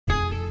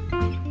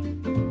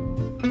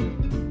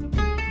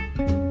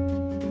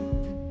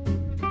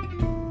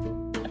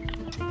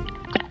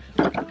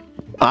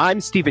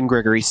I'm Stephen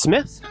Gregory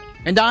Smith.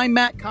 And I'm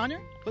Matt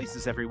Connor.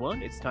 Places,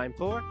 everyone. It's time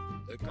for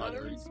The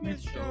Connor and Smith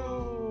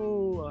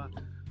Show.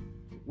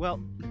 Well,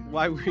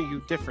 why were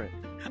you different?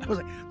 I was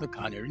like, The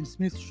Connor and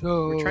Smith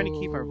Show. We're trying to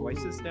keep our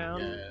voices down.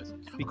 Yes.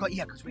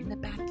 Because we're in the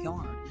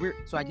backyard.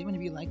 So I didn't want to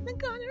be like, The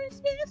Connor and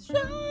Smith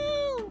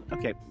Show.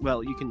 Okay,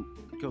 well, you can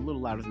go a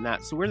little louder than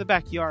that. So we're in the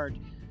backyard.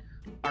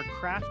 Our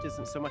craft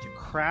isn't so much a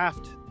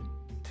craft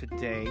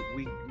today.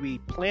 We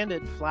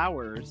planted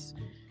flowers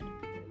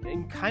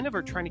and kind of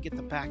are trying to get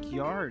the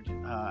backyard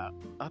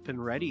up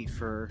and ready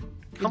for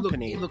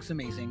company. It looks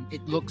amazing.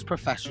 It looks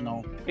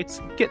professional.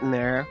 It's getting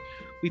there.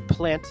 We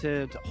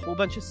planted a whole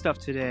bunch of stuff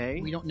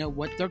today. We don't know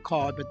what they're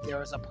called, but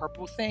there's a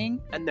purple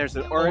thing. And there's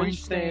an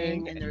orange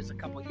thing. And there's a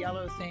couple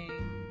yellow things.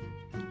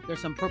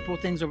 There's some purple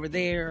things over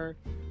there.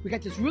 We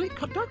got this really...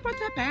 Talk about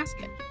that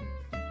basket.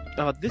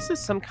 This is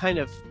some kind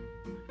of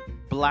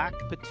black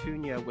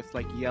petunia with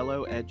like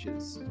yellow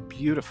edges.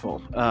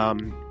 Beautiful.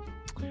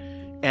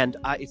 And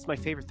it's my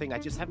favorite thing. I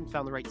just haven't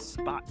found the right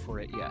spot for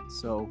it yet.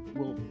 So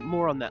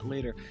more on that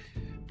later.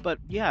 But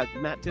yeah,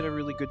 Matt did a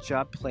really good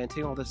job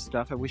planting all this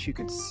stuff. I wish you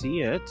could see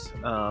it.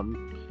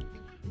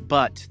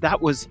 But that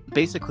was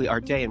basically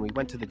our day. And we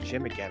went to the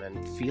gym again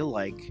and feel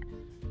like,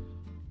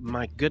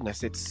 my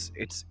goodness,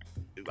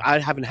 I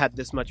haven't had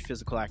this much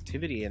physical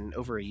activity in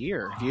over a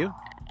year. Have you?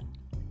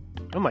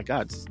 Oh my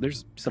God,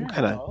 there's some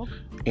kind of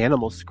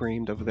animal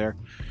screamed over there.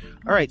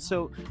 All right,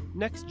 so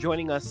next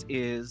joining us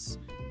is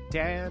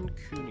Dan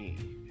Cooney,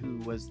 who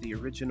was the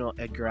original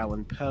Edgar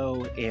Allan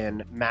Poe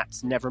in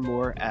Matt's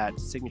Nevermore at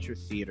Signature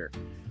Theater.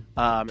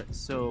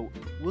 So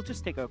we'll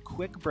just take a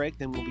quick break,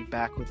 then we'll be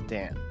back with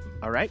Dan.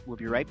 All right, we'll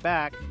be right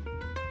back.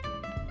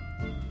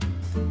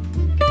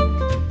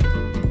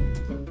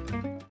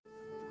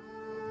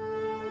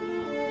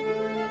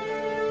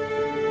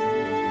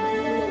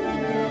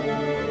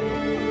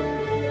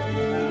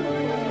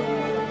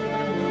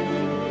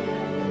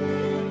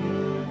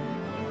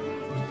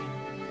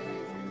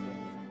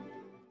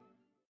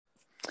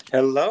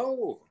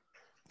 Hello.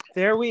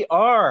 There we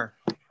are.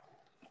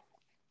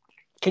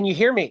 Can you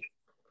hear me?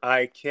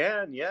 I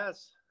can,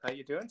 yes. How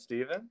you doing,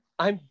 Stephen?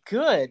 I'm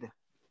good.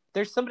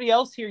 There's somebody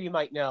else here you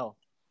might know.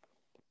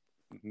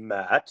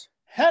 Matt.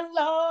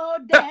 Hello,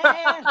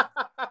 Dan.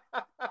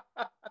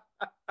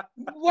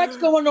 What's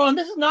going on?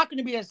 This is not going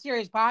to be a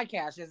serious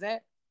podcast, is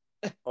it?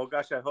 Oh,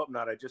 gosh, I hope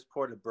not. I just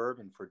poured a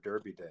bourbon for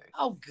Derby Day.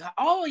 Oh, God.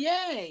 Oh,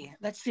 yay.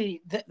 Let's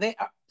see.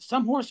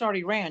 Some horse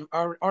already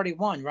already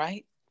won,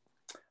 right?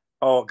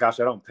 Oh, gosh,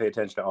 I don't pay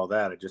attention to all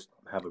that. I just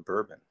have a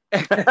bourbon.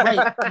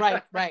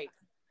 Right.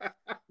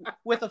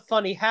 With a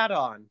funny hat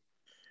on.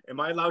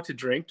 Am I allowed to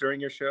drink during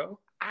your show?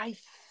 I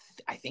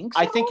think so.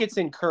 I think it's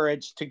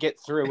encouraged to get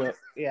through it.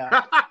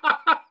 Yeah.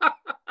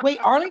 Wait,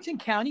 Arlington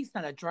County's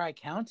not a dry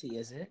county,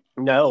 is it?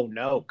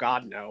 No,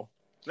 God, no.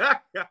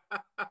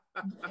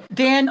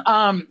 Dan,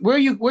 where are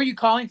you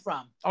calling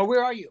from? Or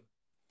where are you?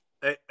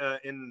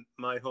 In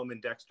my home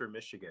in Dexter,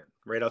 Michigan,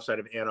 right outside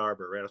of Ann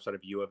Arbor, right outside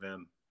of U of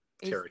M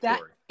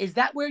territory. Is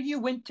that where you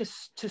went to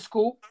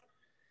school?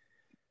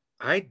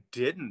 I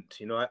didn't.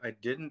 I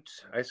didn't.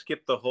 I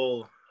skipped the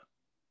whole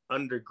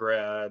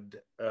undergrad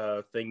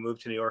thing,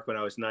 moved to New York when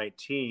I was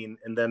 19.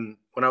 And then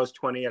when I was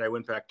 28, I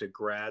went back to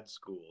grad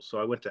school. So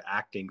I went to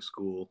acting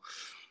school.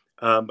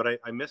 But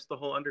I missed the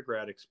whole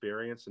undergrad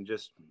experience and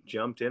just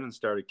jumped in and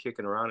started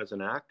kicking around as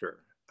an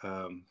actor.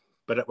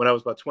 But when I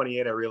was about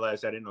 28, I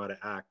realized I didn't know how to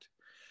act.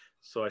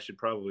 So I should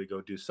probably go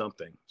do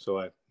something. So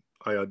I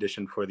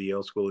auditioned for the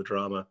Yale School of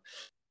Drama,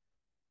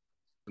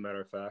 as a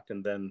matter of fact,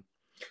 and then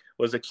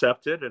was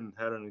accepted and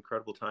had an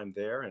incredible time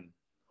there and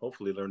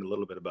hopefully learned a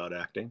little bit about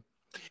acting.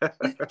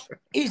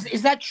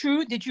 Is that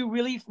true?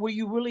 Were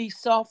you really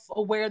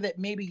self-aware that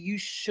maybe you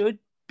should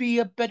be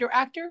a better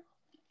actor?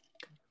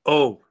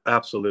 Oh,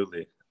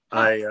 absolutely.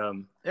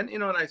 It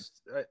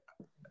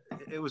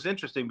was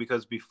interesting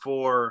because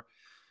before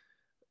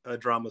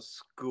drama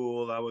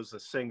school, I was a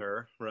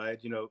singer, right?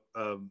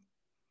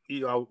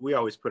 We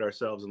always put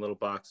ourselves in little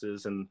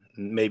boxes, and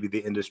maybe the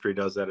industry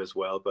does that as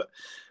well. But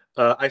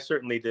I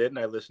certainly did, and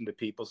I listened to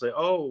people say,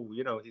 "Oh,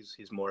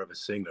 he's more of a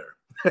singer,"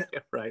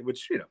 right?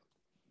 Which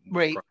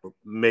right,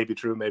 maybe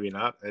true, maybe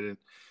not. I didn't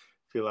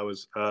feel I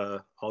was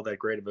all that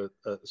great of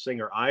a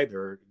singer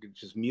either.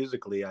 Just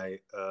musically, I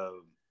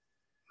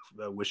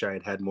wish I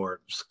had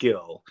more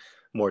skill,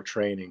 more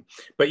training.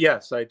 But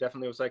yes, I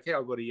definitely was like, "Hey,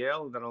 I'll go to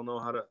Yale, and then I'll know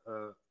how to.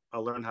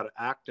 I'll learn how to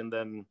act, and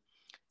then."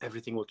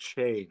 Everything will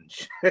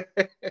change.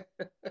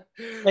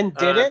 And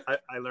did it?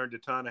 I learned a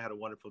ton. I had a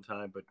wonderful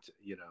time, but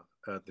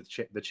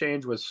the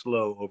change was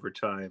slow over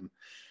time.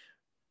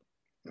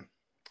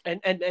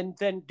 And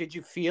then did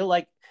you feel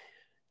like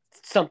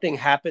something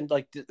happened?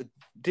 Like,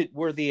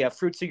 were the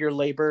fruits of your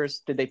labors,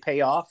 did they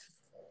pay off?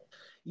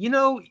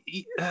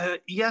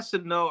 Yes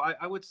and no.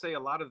 I would say a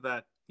lot of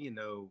that,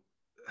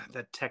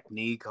 that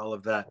technique, all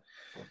of that.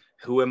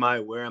 Who am I?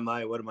 Where am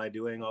I? What am I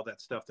doing? All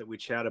that stuff that we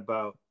chat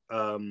about.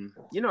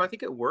 I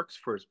think it works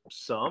for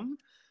some.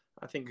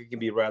 I think it can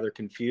be rather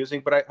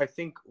confusing, but I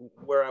think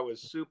where I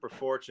was super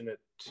fortunate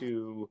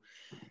to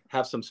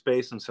have some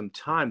space and some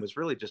time was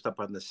really just up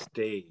on the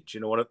stage. You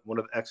know, one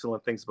of the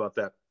excellent things about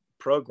that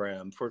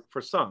program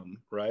for some,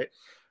 right?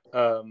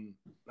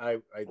 I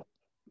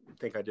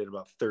think I did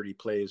about 30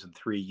 plays in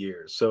 3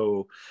 years.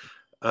 So,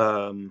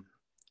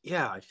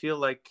 yeah, I feel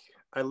like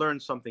I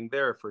learned something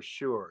there for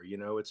sure. You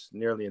know, it's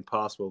nearly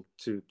impossible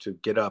to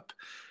get up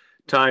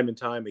time and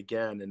time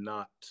again and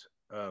not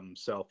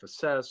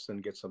self-assess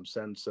and get some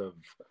sense of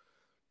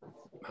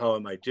how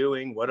am I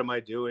doing, what am I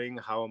doing,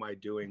 how am I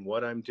doing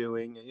what I'm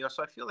doing. And, you know,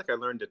 so I feel like I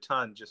learned a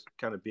ton just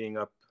kind of being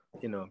up,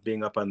 you know,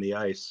 being up on the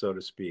ice, so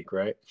to speak,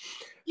 right?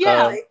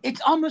 Yeah,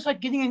 it's almost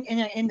like getting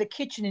in the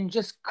kitchen and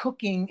just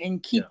cooking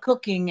and keep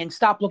cooking and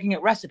stop looking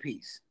at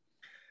recipes.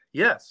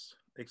 Yes,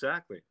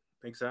 exactly.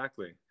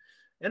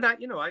 And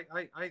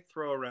I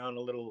throw around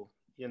a little,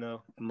 you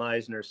know,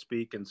 Meisner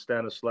speak and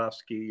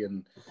Stanislavski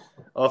and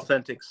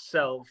authentic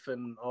self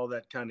and all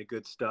that kind of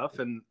good stuff.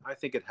 And I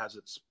think it has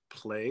its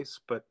place,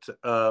 but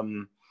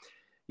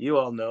you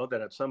all know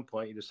that at some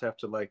point you just have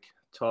to like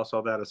toss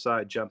all that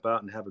aside, jump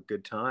out and have a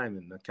good time,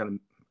 and kind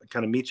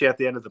of meet you at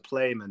the end of the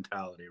play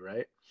mentality,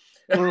 right?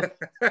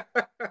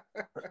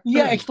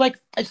 Yeah, it's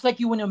like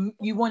you want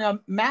to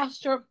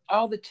master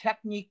all the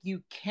technique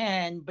you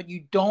can, but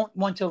you don't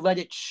want to let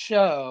it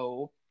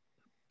show.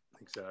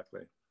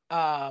 Exactly.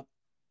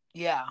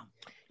 Yeah.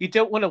 You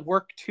don't want to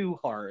work too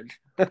hard.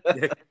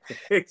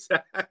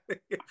 Exactly.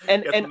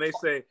 And when they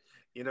say,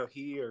 you know,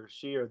 he or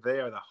she or they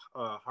are the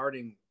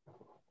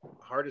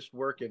hardest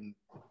working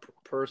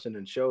person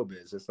in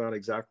showbiz, it's not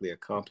exactly a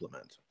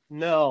compliment.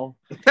 No.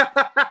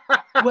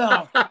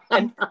 Well,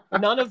 and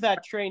none of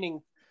that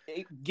training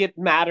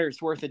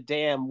matters worth a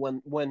damn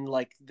when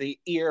like the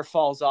ear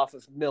falls off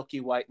of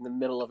Milky White in the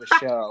middle of a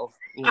show,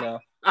 you know.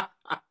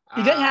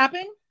 Did that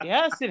happen?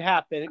 Yes, it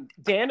happened.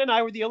 Dan and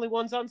I were the only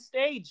ones on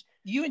stage.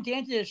 You and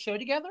Dan did a show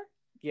together?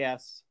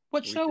 Yes.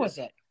 What show was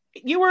it?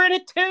 You were in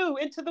it too,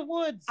 Into the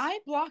Woods. I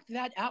blocked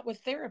that out with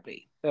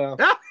therapy. Oh.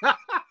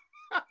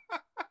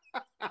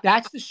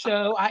 That's the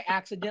show I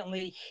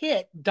accidentally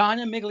hit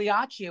Donna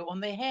Migliaccio on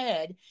the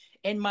head,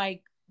 and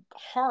my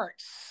heart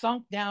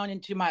sunk down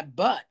into my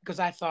butt because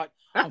I thought,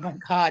 oh my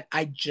God,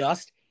 I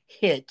just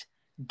hit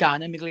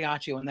Donna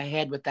Migliaccio on the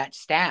head with that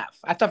staff.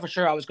 I thought for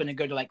sure I was going to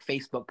go to like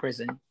Facebook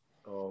prison.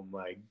 Oh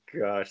my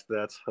gosh,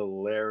 that's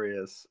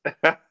hilarious.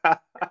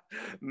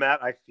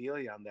 Matt, I feel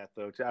you on that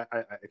though.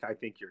 I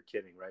think you're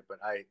kidding, right? But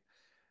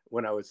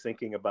when I was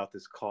thinking about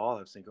this call,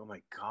 I was thinking, oh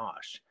my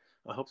gosh,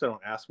 I hope they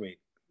don't ask me,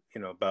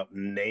 you know, about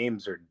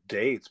names or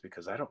dates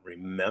because I don't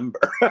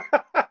remember.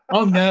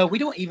 Oh no, we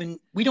don't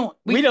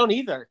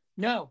either.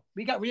 No,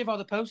 we got rid of all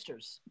the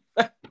posters.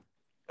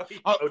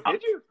 Oh,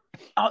 did you?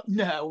 Oh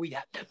no, we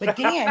have. But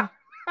Dan,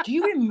 do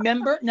you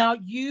remember? Now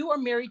you are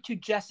married to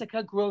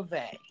Jessica Grove.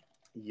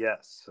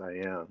 Yes, I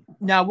am.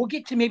 Now we'll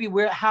get to maybe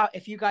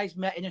if you guys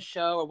met in a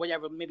show or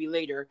whatever, maybe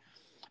later.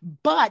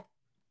 But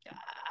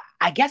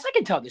I guess I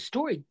can tell the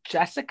story.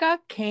 Jessica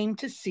came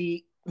to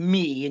see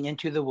me in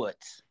Into the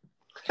Woods.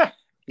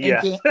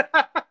 Yes.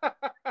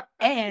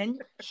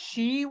 And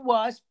she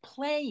was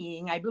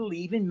playing, I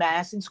believe, in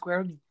Madison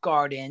Square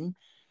Garden,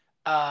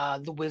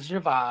 The Wizard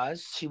of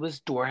Oz. She was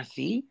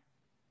Dorothy.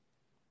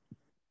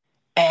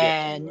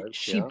 And yes,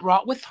 she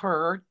brought with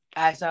her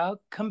as a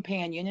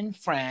companion and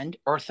friend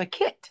Eartha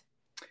Kitt.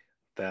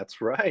 That's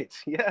right.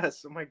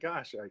 Yes. Oh my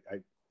gosh.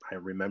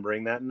 I'm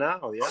remembering that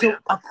now. Yeah. So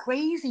a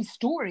crazy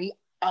story.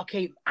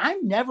 Okay,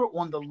 I'm never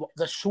on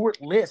the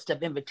short list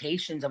of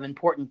invitations of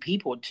important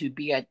people to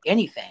be at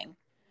anything.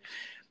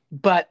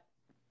 But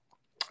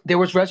there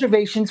was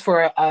reservations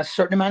for a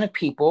certain amount of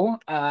people.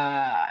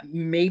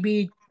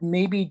 Maybe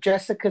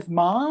Jessica's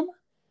mom.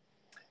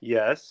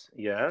 Yes.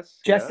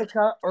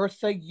 Jessica,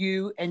 Eartha,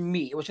 you, and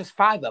me. It was just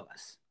 5 of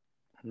us.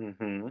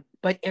 Mm-hmm.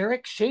 But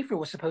Eric Schaefer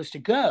was supposed to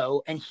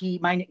go, and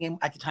my name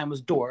at the time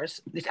was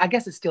Doris. I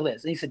guess it still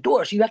is. And he said,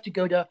 Doris, you have to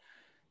go to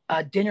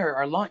dinner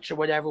or lunch or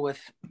whatever with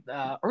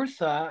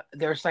Eartha.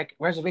 There's like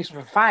reservation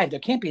for 5. There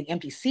can't be an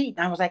empty seat.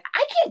 And I was like,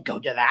 I can't go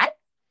to that.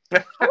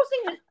 I was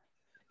thinking.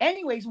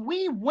 Anyways,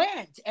 we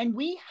went, and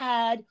we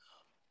had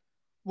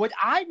what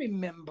I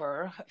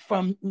remember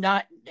from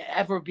not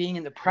ever being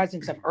in the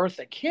presence of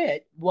Eartha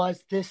Kitt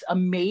was this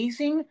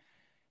amazing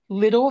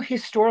little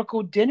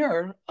historical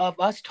dinner of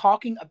us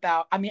talking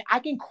about, I mean, I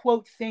can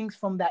quote things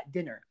from that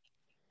dinner.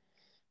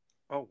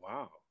 Oh,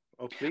 wow.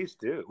 Oh, please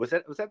do. Was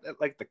that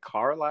like the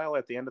Carlisle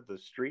at the end of the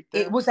street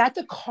there? It was at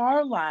the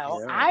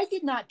Carlisle. Yeah. I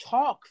did not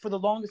talk for the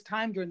longest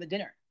time during the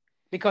dinner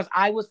because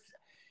I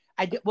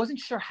wasn't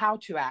sure how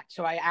to act.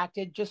 So I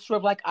acted just sort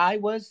of like I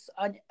was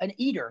an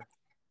eater.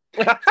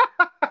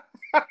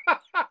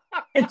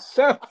 And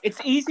so it's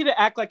easy to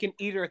act like an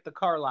eater at the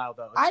Carlisle,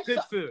 though. It's good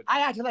food.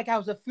 I acted like I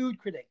was a food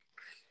critic.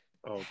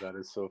 Oh, that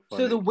is so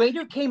funny. So the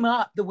waiter came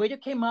up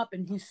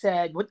and he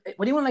said, what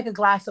do you want, like a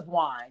glass of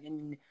wine?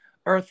 And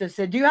Eartha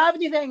said, do you have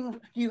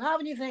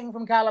anything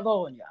from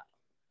California?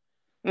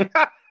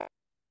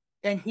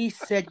 And he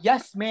said,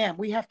 yes, ma'am,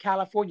 we have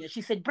California.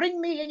 She said,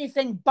 bring me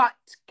anything but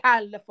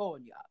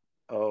California.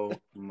 Oh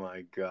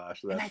my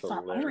gosh, And I that's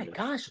thought, oh my hilarious.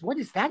 gosh, what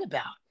is that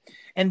about?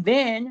 And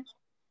then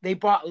they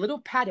brought a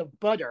little pat of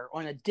butter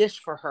on a dish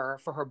for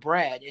her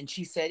bread. And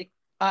she said,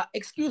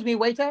 excuse me,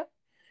 waiter,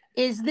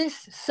 is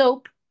this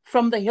soap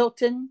from the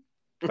Hilton?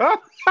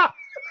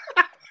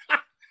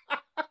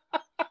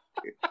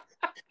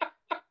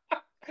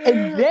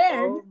 And then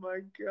Oh my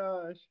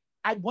gosh.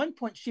 at one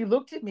point she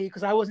looked at me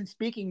because I wasn't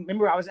speaking.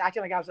 Remember, I was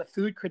acting like I was a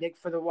food critic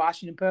for the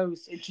Washington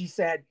Post. And she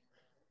said,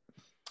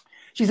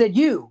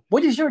 you,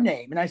 what is your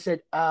name? And I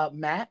said,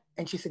 Matt.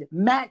 And she said,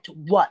 Matt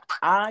what?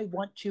 I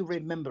want to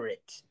remember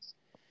it.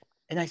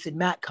 And I said,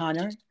 Matt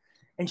Connor.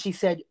 And she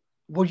said,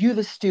 were you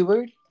the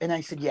steward? And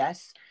I said,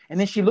 yes. And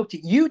then she looked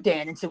at you,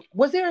 Dan, and said,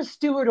 was there a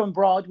steward on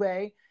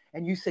Broadway?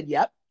 And you said,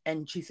 yep.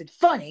 And she said,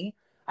 funny,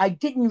 I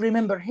didn't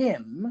remember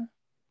him.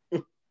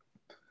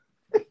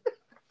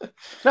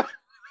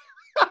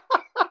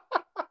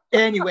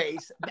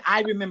 Anyways,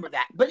 I remember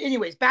that. But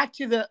anyways, back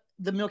to the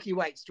Milky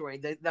White story.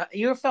 The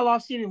ear fell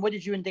off, Stephen. What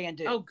did you and Dan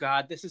do? Oh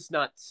God, this is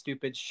not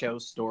stupid show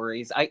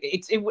stories. I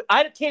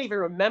can't even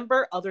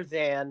remember other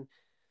than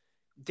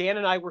Dan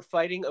and I were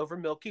fighting over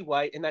Milky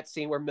White in that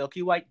scene where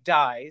Milky White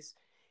dies,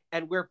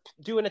 and we're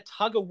doing a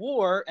tug of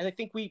war, and I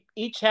think we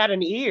each had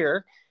an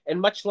ear,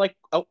 and much like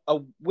a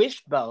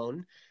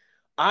wishbone,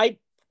 I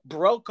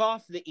broke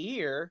off the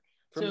ear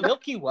from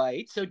Milky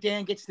White. So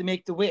Dan gets to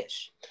make the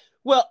wish.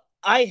 Well,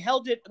 I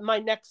held it. My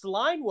next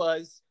line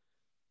was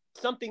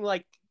something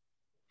like,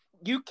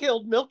 you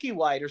killed Milky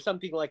White or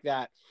something like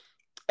that.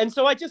 And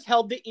so I just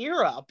held the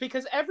ear up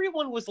because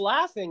everyone was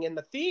laughing in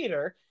the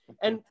theater.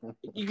 And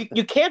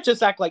you can't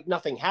just act like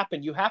nothing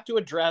happened. You have to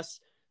address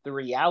the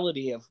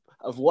reality of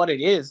what it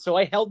is. So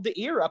I held the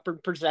ear up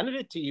and presented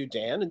it to you,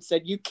 Dan, and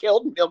said, you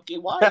killed Milky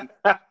White.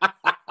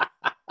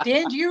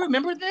 Dan, do you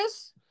remember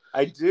this?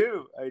 I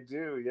do,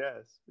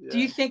 yes. Do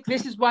you think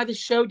this is why the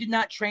show did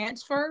not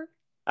transfer?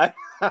 I'm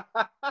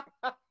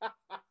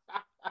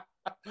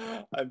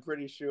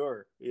pretty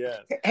sure. Yes.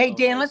 Hey,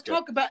 Dan, let's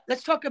talk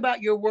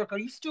about your work. Are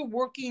you still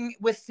working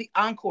with the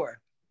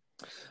Encore?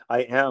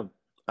 I am.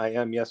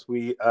 Yes,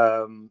 we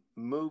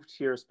moved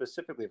here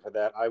specifically for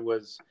that. I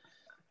was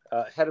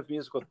head of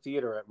musical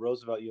theater at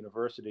Roosevelt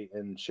University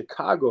in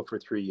Chicago for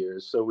 3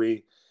 years. So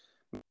we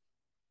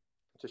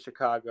to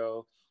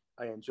Chicago.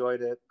 I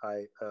enjoyed it.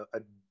 I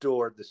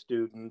adored the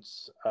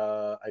students.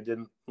 I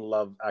didn't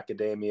love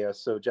academia.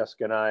 So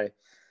Jessica and I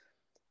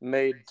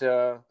made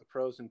a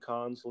pros and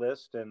cons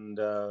list, and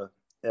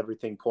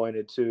everything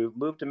pointed to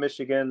move to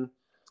Michigan,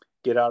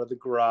 get out of the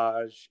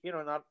garage. You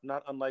know,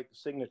 not unlike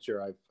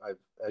Signature. I've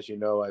as you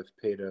know, I've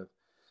paid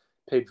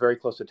very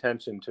close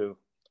attention to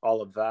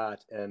all of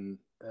that, and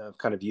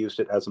kind of used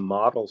it as a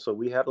model. So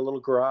we had a little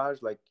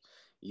garage, like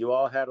you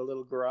all had a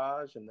little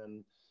garage, and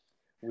then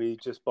we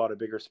just bought a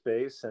bigger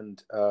space,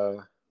 and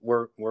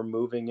we're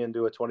moving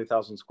into a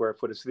 20,000 square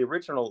foot. It's the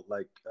original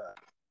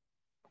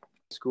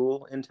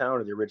school in town,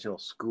 or the original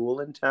school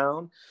in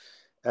town,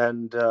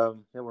 and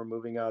we're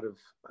moving out of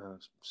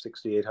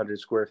 6,800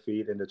 square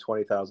feet into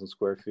 20,000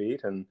 square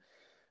feet, and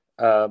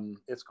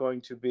it's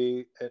going to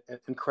be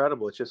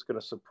incredible. It's just going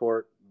to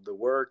support the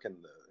work and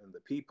the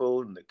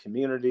people and the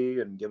community,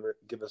 and give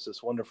us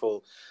this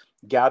wonderful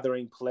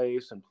gathering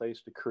place and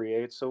place to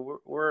create. So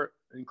we're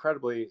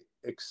incredibly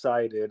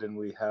excited, and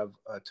we have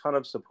a ton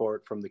of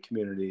support from the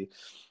community,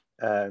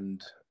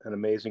 and an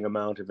amazing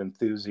amount of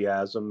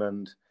enthusiasm,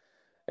 and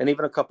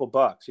even a couple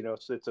bucks. You know,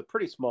 it's a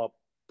pretty small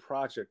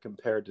project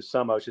compared to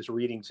some. I was just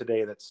reading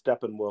today that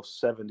Steppenwolf's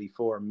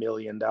 $74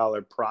 million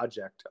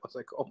project. I was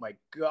like, oh my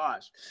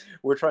gosh,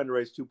 we're trying to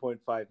raise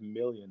 2.5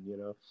 million. You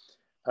know,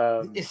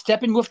 is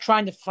Steppenwolf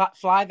trying to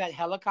fly that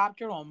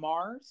helicopter on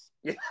Mars?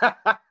 Yeah.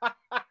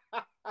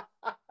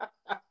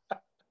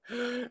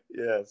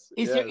 Yes.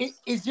 Is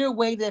there a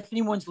way that if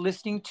anyone's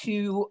listening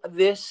to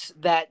this,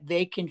 that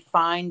they can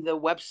find the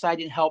website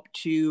and help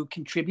to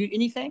contribute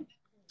anything?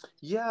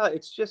 Yeah,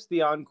 it's just the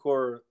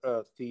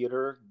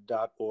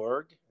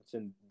encoretheater.org. It's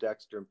in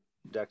Dexter,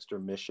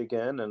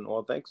 Michigan. And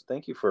well,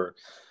 thank you for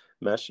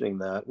mentioning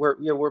that.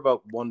 We're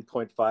about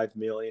 1.5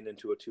 million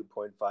into a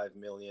 $2.5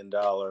 million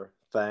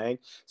thing.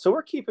 So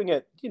we're keeping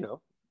it,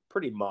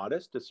 pretty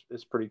modest.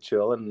 It's pretty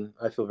chill, and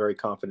I feel very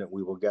confident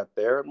we will get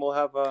there, and we'll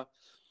have a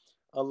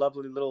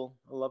lovely little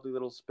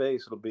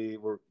space. We'll be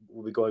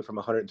going from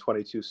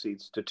 122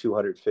 seats to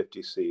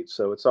 250 seats.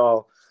 So it's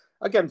all,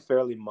 again,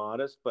 fairly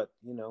modest, but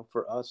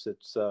for us,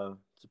 it's a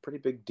pretty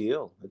big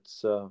deal.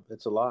 It's a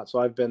lot. So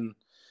I've been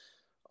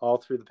all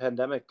through the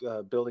pandemic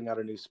building out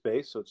a new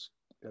space. So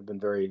I've been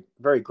very,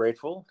 very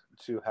grateful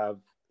to have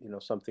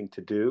something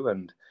to do,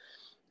 and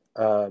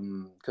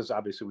because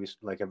obviously we,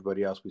 like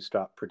everybody else, we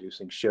stopped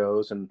producing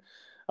shows, and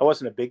I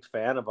wasn't a big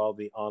fan of all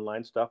the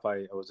online stuff.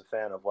 I was a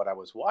fan of what I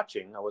was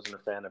watching. I wasn't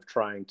a fan of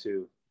trying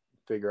to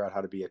figure out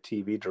how to be a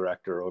TV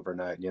director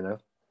overnight.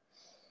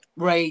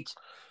 Right.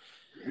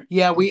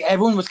 Yeah,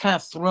 everyone was kind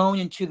of thrown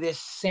into this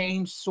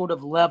same sort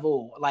of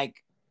level.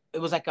 Like it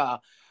was like a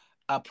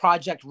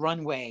Project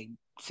Runway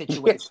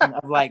situation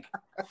of like,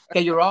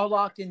 okay, you're all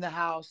locked in the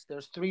house.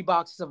 There's 3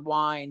 boxes of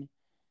wine,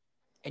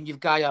 and you've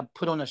got to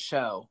put on a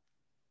show.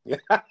 Yeah,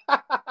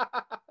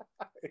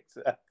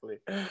 exactly.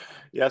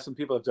 Yeah, some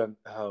people have done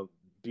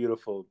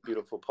beautiful,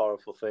 beautiful,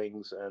 powerful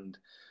things, and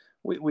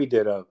we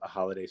did a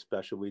holiday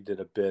special. We did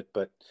a bit,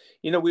 but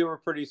we were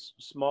pretty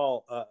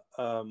small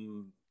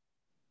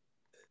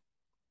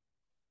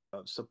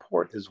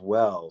support as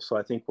well. So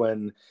I think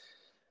when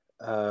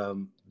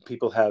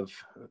people have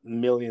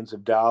millions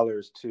of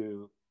dollars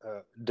to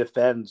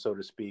defend, so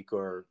to speak,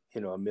 or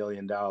 $1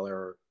 million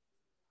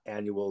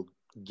annual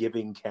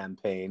giving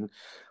campaign,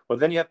 well,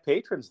 then you have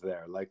patrons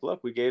there like,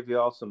 look, we gave you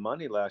all some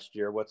money last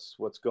year, what's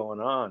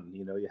going on?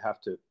 You have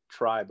to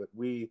try. But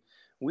we've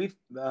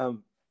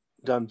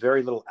done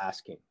very little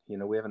asking.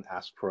 We haven't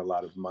asked for a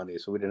lot of money,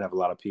 so we didn't have a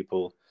lot of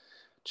people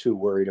too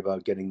worried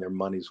about getting their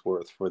money's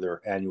worth for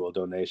their annual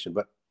donation.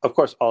 But of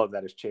course, all of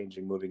that is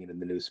changing, moving into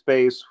the new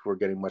space. We're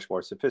getting much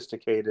more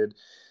sophisticated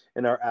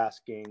in our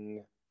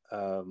asking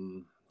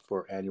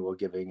for annual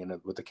giving, and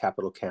with the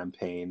capital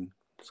campaign.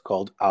 It's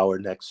called Our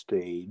Next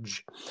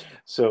Stage.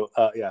 So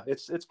yeah,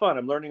 it's fun.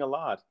 I'm learning a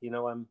lot.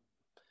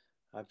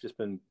 I've just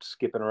been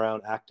skipping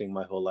around acting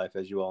my whole life,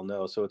 as you all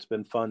know. So it's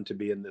been fun to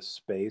be in this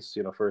space.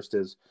 First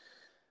as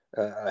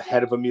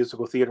head of a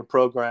musical theater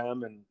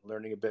program and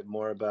learning a bit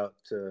more about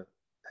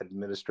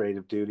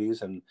administrative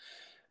duties, and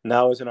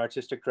now as an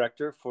artistic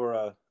director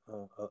for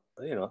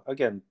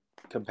again,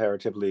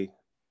 comparatively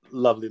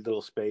lovely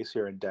little space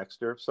here in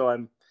Dexter. So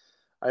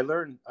I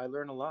learn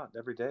a lot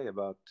every day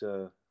about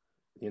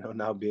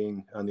now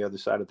being on the other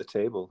side of the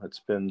table. It's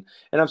been,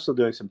 and I'm still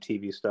doing some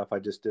TV stuff. I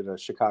just did a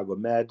Chicago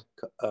Med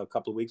a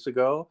couple of weeks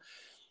ago,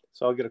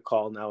 so I'll get a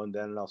call now and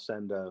then, and I'll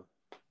send a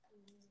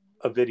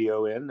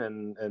video in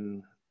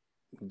and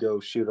go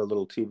shoot a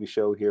little TV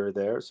show here or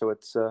there. So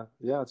it's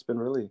it's been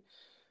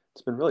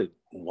really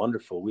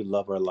wonderful. We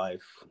love our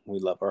life. We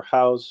love our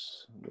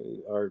house.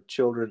 Our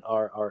children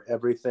are our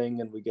everything,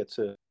 and we get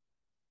to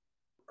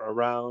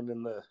around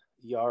in the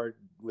yard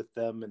with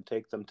them and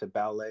take them to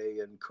ballet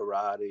and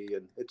karate,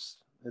 and it's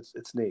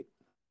neat.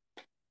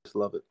 Just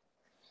love it.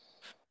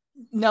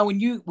 Now, when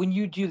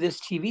you do this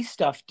TV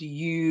stuff, do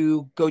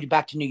you go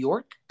back to New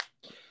York?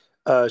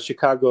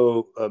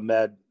 Chicago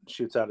Med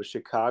shoots out of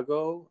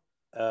Chicago.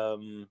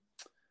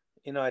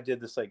 I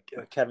did this like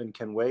Kevin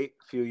Can Wait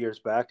a few years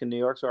back in New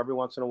York. So every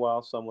once in a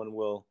while, someone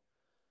will,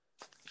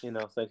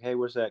 think, hey,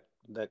 where's that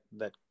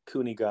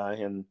Cooney guy?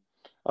 And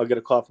I'll get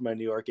a call from my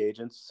New York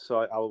agents.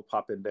 So I will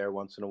pop in there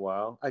once in a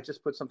while. I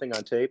just put something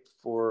on tape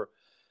for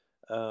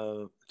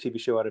a TV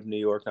show out of New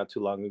York not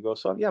too long ago.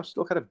 So I'm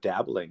still kind of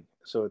dabbling.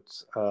 So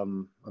it's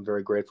I'm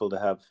very grateful to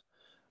have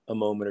a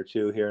moment or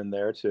two here and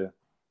there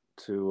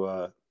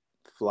to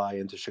fly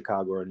into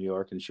Chicago or New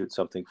York and shoot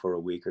something for a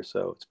week or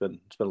so. It's been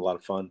a lot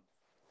of fun.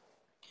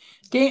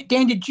 Dan,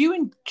 did you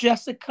and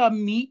Jessica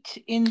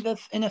meet in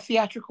a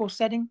theatrical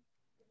setting?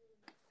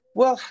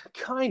 Well,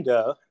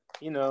 kinda.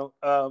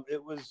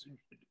 It was.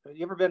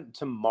 You ever been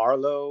to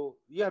Marlowe?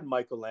 You had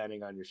Michael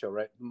Lanning on your show,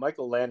 right?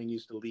 Michael Lanning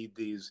used to lead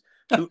these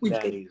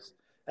hootenannies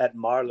at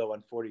Marlowe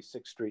on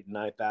 46th Street,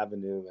 9th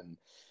Avenue, and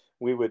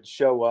we would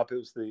show up. It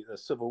was the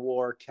Civil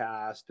War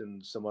cast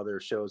and some other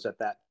shows at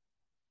that.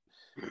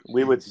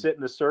 We would sit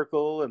in a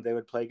circle, and they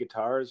would play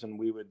guitars, and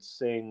we would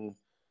sing,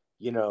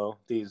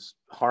 these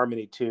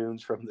harmony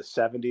tunes from the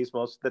 70s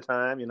most of the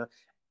time.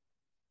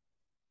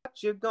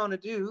 What you gonna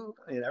do?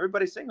 And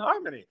everybody sing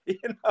harmony.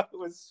 It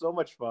was so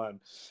much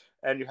fun.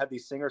 And you had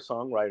these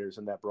singer-songwriters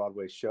in that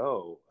Broadway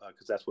show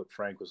because that's what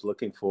Frank was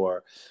looking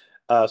for.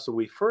 So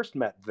we first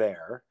met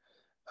there.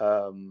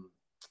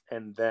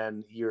 And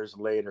then years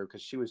later,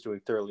 because she was doing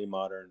Thoroughly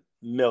Modern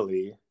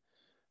Millie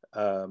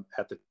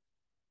at the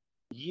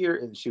year,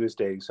 and she was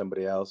dating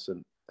somebody else,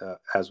 and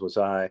as was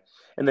I.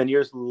 And then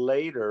years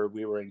later,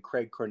 we were in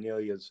Craig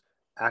Cornelia's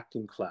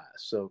acting class.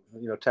 So,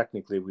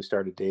 technically we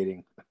started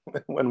dating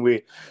when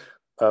we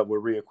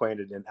were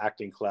reacquainted in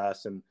acting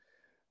class. And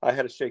I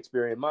had a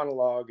Shakespearean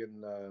monologue,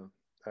 and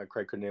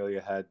Craig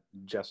Cornelia had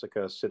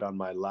Jessica sit on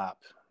my lap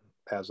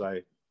as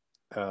I,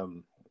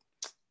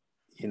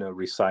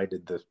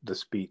 recited the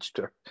speech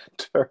to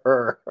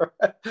her.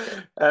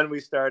 And we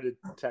started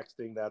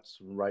texting. That's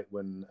right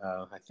when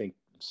I think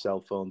cell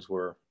phones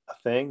were a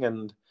thing,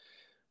 and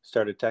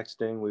started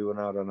texting. We went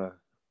out on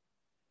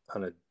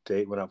a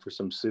date, went out for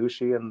some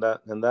sushi, and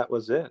that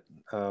was it.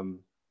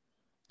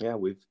 Yeah,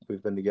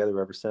 we've been together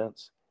ever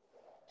since.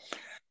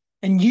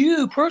 And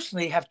you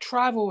personally have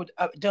traveled,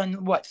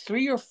 done what,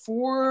 3 or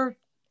 4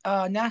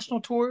 national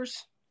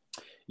tours?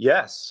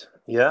 Yes.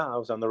 Yeah, I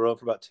was on the road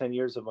for about 10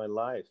 years of my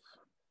life.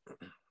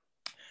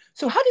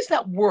 So how does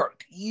that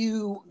work?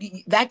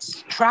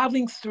 That's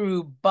traveling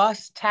through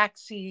bus,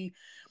 taxi,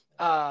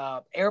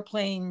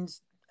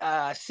 airplanes,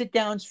 sit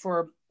downs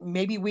for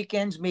maybe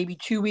weekends, maybe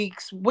 2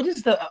 weeks. What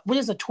is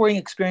a touring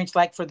experience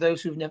like for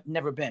those who've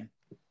never been?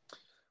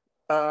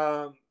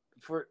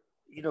 For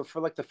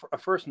like a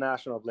first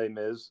national of Les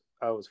Mis,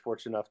 I was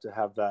fortunate enough to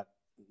have that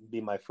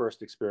be my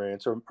first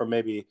experience, or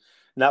maybe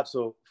not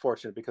so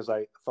fortunate, because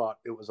I thought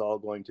it was all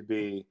going to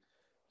be,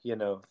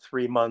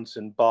 3 months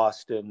in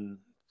Boston,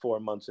 4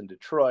 months in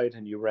Detroit,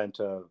 and you rent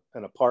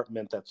an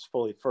apartment that's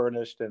fully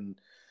furnished, and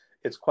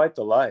it's quite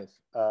the life.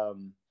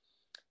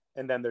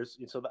 And then there's,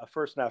 so the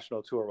first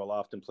national tour will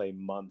often play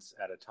months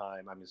at a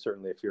time. I mean,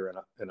 certainly if you're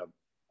in a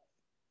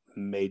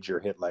major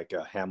hit like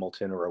a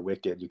Hamilton or a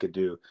Wicked, you could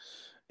do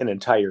an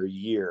entire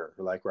year,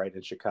 like right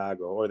in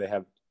Chicago, or they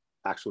have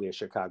actually a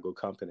Chicago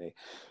company.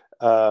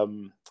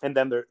 And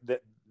then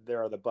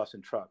there are the bus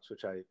and trucks,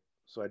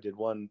 so I did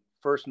one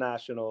first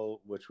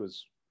national, which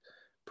was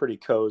pretty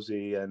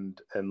cozy and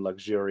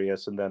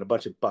luxurious, and then a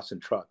bunch of bus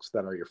and trucks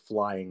that are you're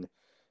flying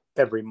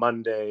every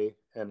Monday,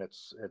 and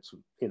it's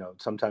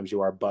sometimes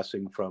you are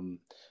busing from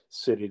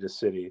city to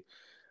city,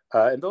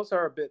 and those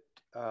are a bit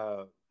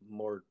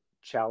more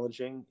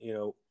challenging.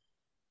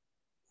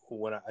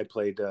 When I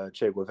played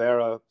Che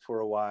Guevara for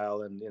a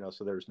while, and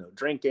so there's no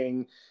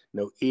drinking,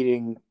 no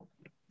eating,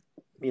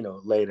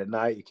 late at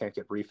night. You can't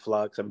get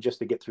reflux. I mean, just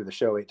to get through the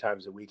show 8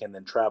 times a week and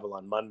then travel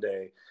on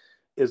Monday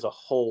is a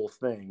whole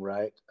thing,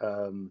 right?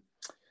 And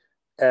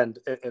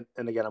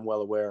again, I'm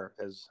well aware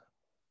as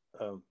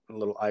a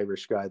little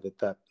Irish guy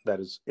that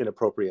is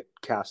inappropriate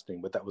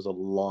casting, but that was a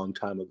long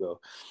time ago.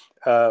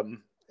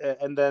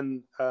 And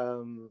then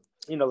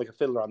like a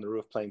Fiddler on the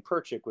Roof playing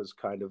Perchik was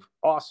kind of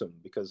awesome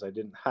because I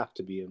didn't have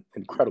to be an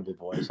incredible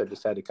voice. I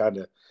just had to kind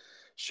of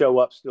show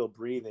up still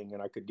breathing,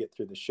 and I could get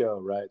through the show,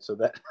 right? So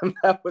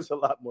that was a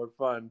lot more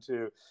fun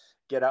to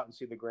get out and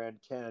see the Grand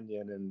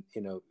Canyon, and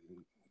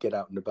get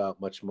out and about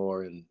much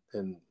more and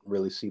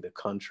really see the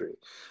country.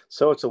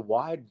 So it's a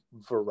wide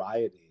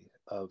variety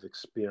of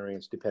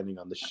experience depending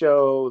on the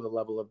show, the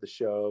level of the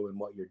show, and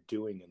what you're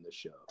doing in the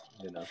show.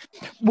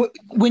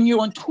 When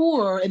you're on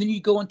tour and then you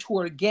go on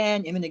tour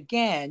again and then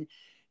again,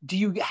 do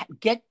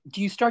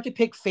you start to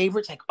pick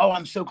favorites, like, oh,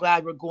 I'm so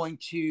glad we're going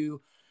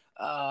to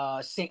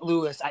St.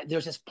 Louis,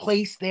 there's this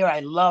place there I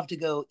love to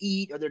go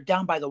eat, or they're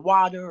down by the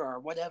water or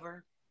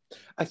whatever?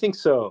 I think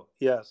so,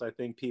 yes. I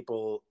think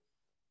people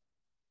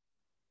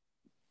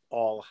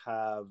all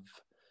have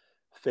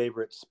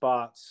favorite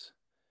spots,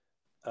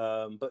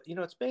 but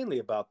it's mainly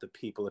about the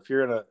people. If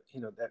you're in a,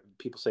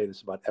 people say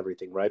this about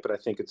everything, right? But I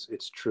think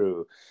it's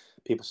true.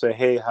 People say,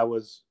 hey, how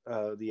was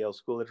the Yale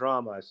School of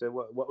Drama? I say,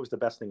 what was the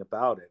best thing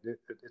about it?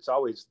 It's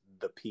always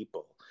the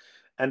people.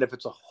 And if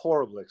it's a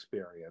horrible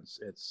experience,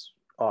 it's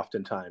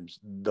oftentimes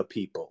the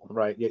people,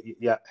 right?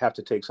 You have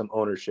to take some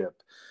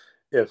ownership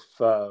if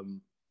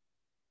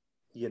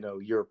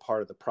you're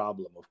part of the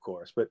problem, of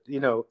course. But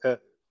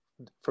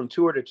from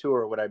tour to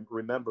tour, what I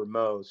remember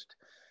most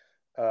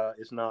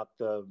is not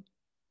the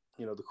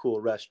cool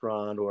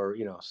restaurant or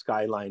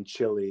Skyline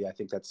Chili. I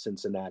think that's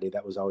Cincinnati.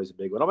 That was always a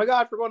big one. Oh my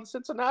God, if we're going to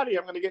Cincinnati,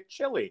 I'm going to get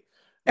chili.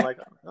 I'm like,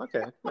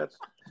 okay, that's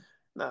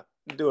not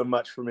doing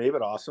much for me,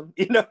 but awesome.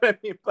 You know what I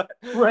mean? But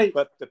right.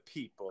 But the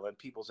people and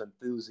people's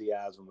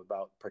enthusiasm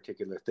about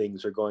particular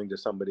things, or going to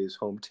somebody's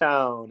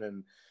hometown,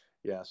 and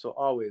so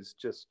always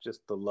just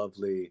the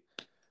lovely,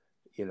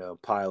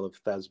 pile of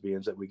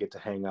thespians that we get to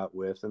hang out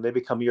with, and they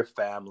become your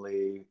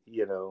family.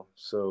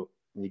 So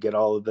you get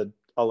all of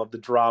the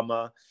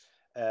drama,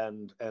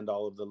 and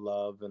all of the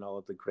love, and all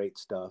of the great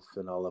stuff,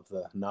 and all of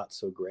the not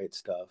so great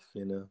stuff.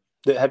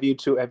 Have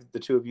the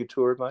two of you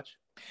toured much?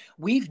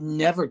 We've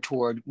never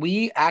toured.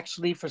 We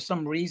actually, for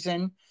some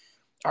reason,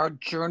 our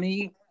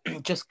journey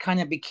just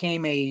kind of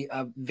became a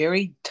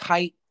very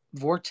tight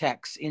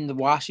vortex in the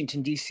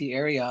Washington, D.C.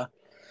 area.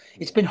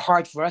 It's been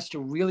hard for us to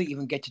really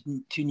even get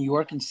to New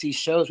York and see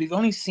shows. We've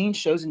only seen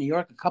shows in New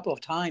York a couple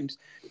of times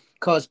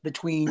because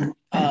between,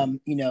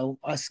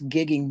 us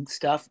gigging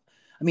stuff.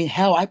 I mean,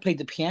 hell, I played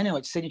the piano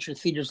at Signature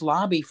Theater's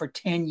lobby for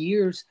 10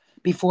 years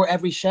before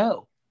every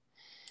show.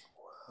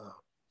 Wow.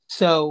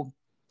 So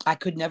I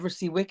could never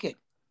see Wicked.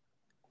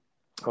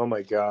 Oh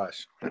my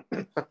gosh.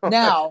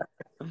 Now,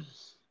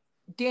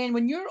 Dan,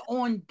 when you're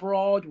on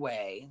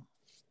Broadway,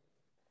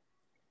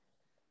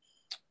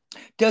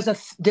 is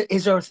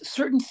there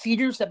certain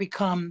theaters that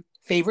become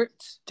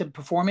favorites to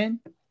perform in?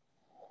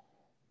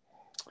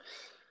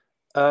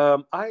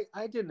 I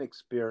didn't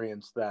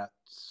experience that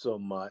so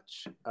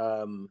much.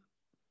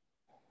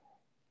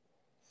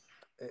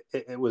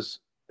 It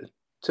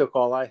took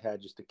all I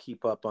had just to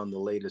keep up on the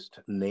latest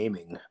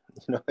naming.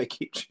 They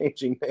keep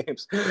changing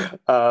names.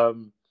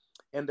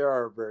 And there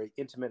are very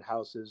intimate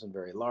houses and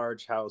very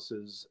large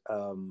houses.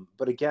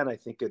 But again, I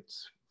think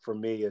for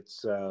me, it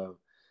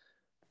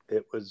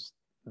was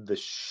the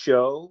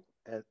show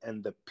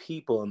and the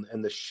people,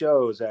 and the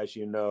shows, as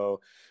you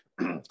know,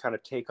 kind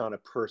of take on a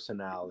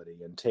personality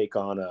and take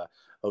on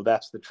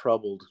that's the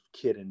troubled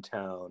kid in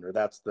town, or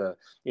that's the,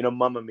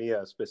 Mamma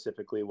Mia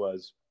specifically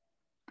was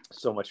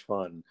so much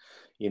fun.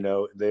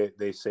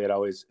 They say it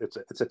always,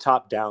 it's a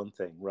top down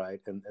thing,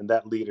 right? And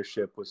that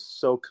leadership was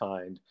so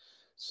kind,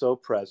 so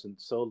present,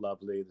 so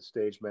lovely. The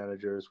stage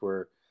managers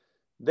were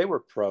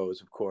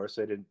pros, of course.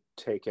 They didn't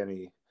take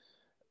any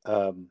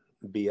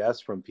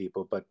BS from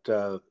people, but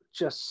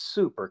just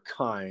super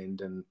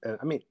kind. And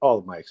I mean, all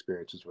of my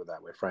experiences were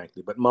that way,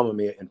 frankly, but Mamma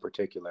Mia in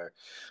particular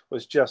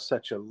was just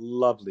such a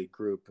lovely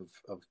group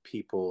of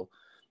people.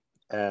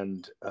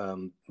 And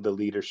the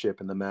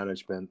leadership and the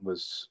management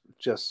was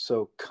just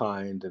so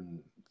kind and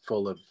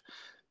full of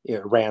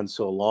it ran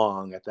so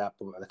long at that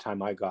point. By the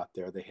time I got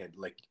there, they had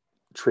like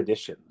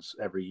traditions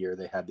every year.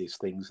 They had these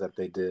things that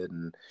they did.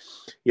 And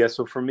yeah,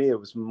 so for me, it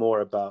was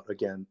more about,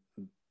 again,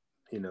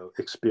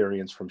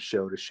 experience from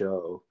show to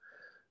show.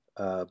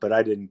 But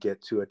I didn't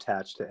get too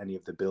attached to any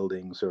of the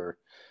buildings or,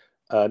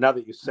 now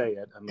that you say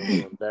it, I'm a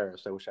little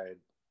embarrassed. I wish I had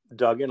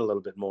dug in a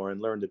little bit more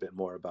and learned a bit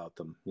more about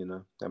them.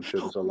 I'm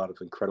sure there's a lot of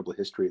incredible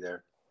history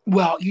there.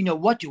 Well,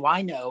 what do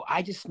I know?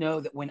 I just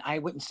know that when I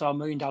went and saw $1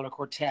 Million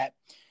Quartet,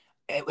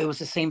 it was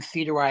the same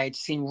theater where I had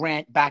seen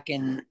Rent back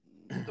in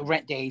the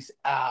Rent days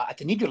at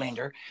the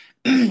Nederlander.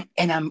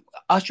 And I'm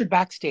ushered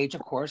backstage,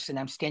 of course, and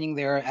I'm standing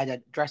there at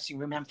a dressing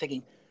room, and I'm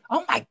thinking,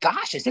 oh my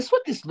gosh, is this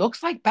what this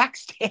looks like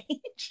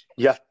backstage?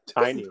 Yeah,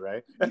 tiny,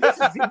 right? This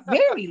is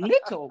very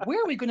little.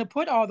 Where are we going to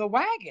put all the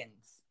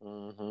wagons?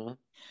 Mm-hmm.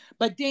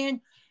 But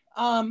Dan,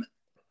 I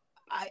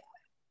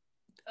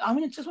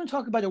just want to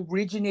talk about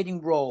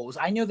originating roles.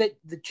 I know that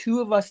the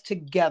two of us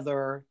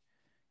together,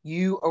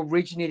 you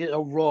originated a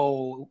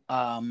role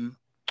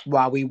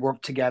while we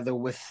worked together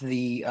with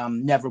the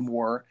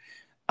Nevermore.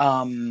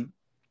 Have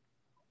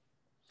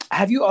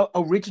you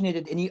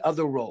originated any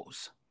other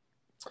roles?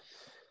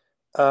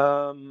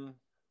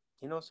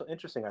 So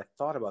interesting. I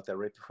thought about that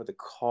right before the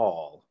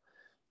call,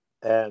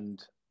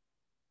 and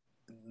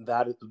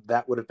that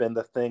would have been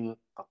the thing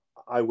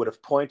I would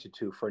have pointed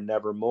to for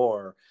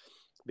Nevermore,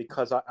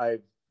 because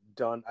I've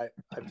done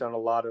a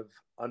lot of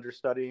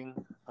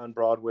understudying on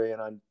Broadway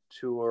and on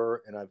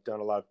tour, and I've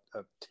done a lot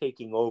of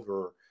taking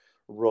over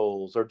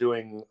roles or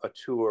doing a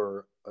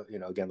tour,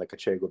 again, like a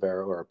Che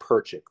Guevara or a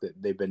Perchik, that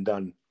they've been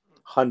done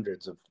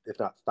hundreds of, if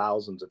not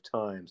thousands of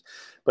times.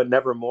 But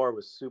Nevermore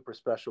was super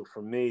special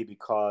for me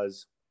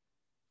because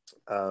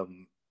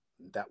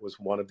that was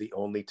one of the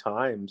only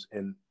times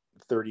in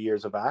 30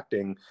 years of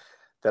acting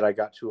that I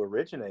got to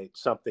originate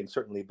something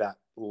certainly that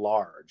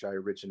large. I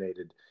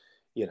originated,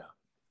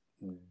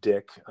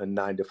 Dick, a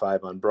 9 to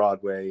 5 on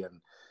Broadway,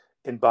 and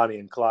in Bonnie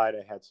and Clyde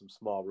I had some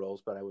small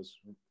roles, but I was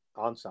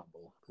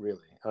ensemble, really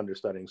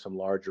understudying some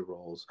larger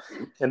roles.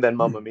 And then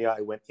Mamma Mia,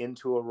 I went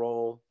into a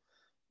role.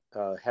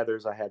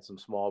 Heathers, I had some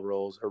small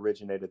roles,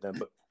 originated them,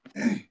 but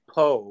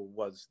Poe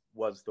was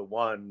the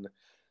one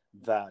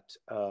that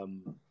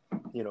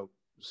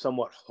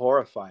somewhat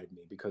horrified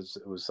me, because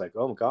it was like,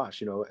 oh my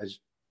gosh,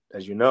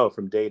 as you know,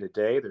 from day to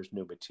day there's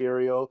new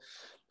material,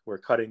 we're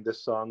cutting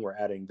this song, we're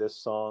adding this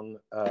song,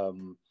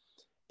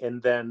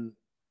 and then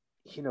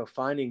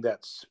finding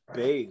that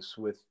space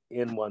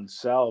within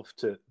oneself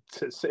to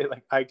say,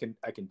 like, I can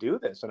do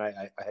this. And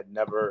I had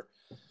never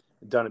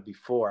done it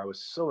before. I was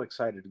so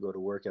excited to go to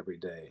work every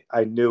day.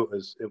 I knew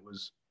it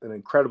was an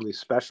incredibly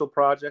special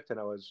project, and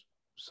I was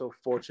so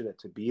fortunate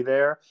to be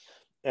there.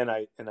 And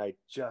I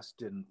just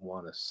didn't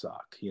want to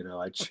suck.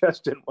 I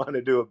just didn't want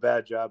to do a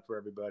bad job for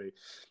everybody,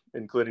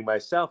 including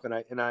myself. And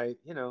I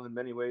in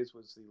many ways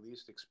was the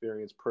least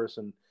experienced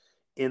person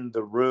in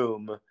the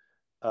room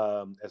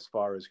as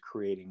far as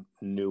creating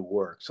new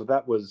work. So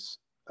that was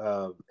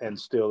and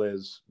still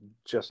is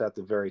just at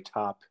the very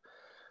top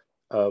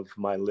of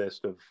my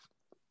list of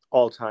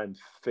all-time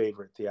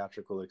favorite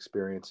theatrical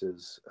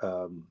experiences,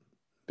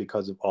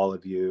 because of all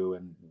of you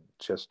and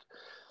just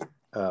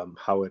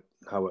how it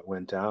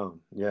went down.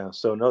 Yeah.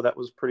 So no, that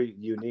was pretty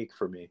unique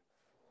for me.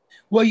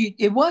 Well,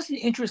 it was an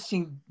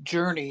interesting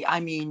journey. I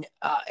mean,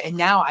 and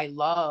now I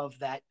love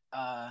that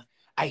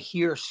I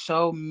hear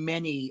so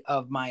many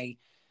of my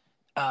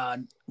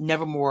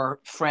Nevermore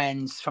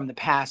friends from the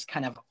past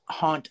kind of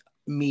haunt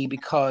me,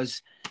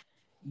 because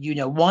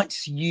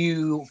once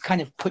you kind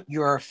of put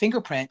your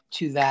fingerprint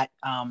to that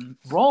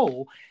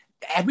role,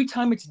 every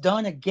time it's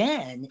done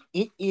again,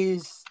 it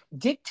is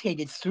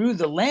dictated through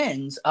the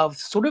lens of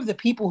sort of the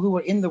people who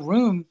were in the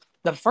room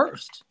the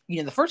first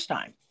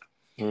time.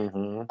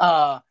 Mm-hmm.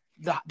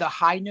 The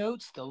high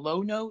notes, the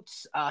low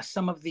notes,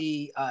 some of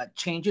the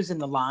changes in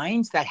the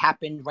lines that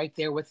happen right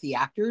there with the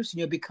actors,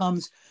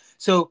 becomes.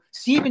 So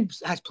Stephen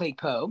has played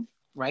Poe,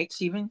 right,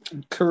 Stephen?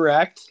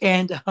 Correct.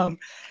 And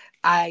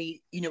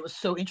it was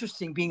so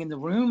interesting being in the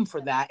room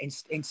for that,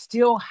 and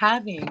still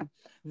having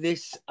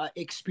this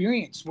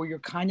experience where you're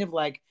kind of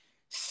like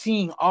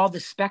seeing all the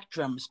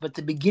spectrums, but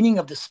the beginning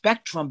of the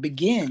spectrum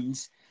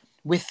begins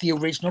with the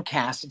original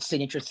cast at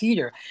Signature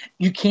Theater.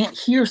 You can't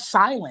hear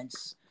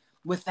silence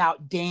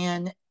without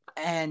Dan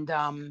and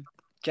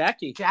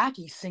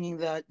Jackie singing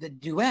the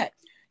duet.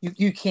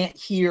 You can't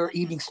hear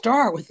Evening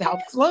Star without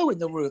Flo in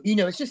the room.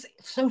 It's just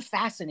so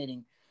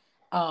fascinating.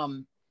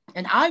 And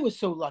I was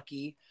so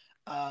lucky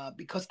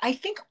because I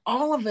think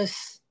all of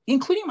us,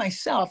 including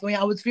myself,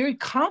 I was very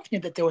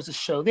confident that there was a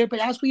show there. But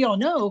as we all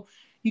know,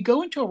 you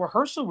go into a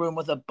rehearsal room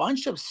with a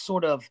bunch of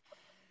sort of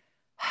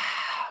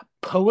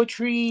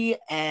poetry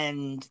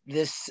and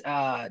this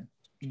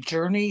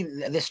journey,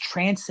 this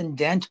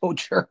transcendental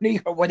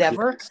journey or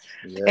whatever.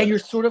 Yes. And you're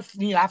sort of,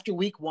 after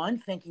week one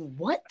thinking,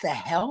 what the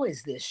hell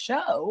is this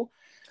show?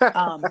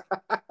 And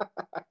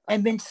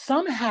then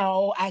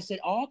somehow, as it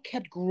all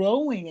kept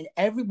growing and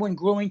everyone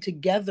growing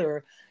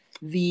together,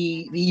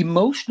 the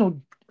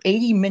emotional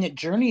 80-minute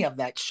journey of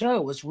that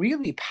show was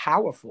really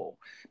powerful,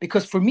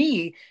 because for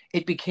me,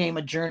 it became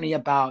a journey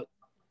about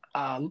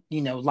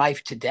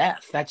life to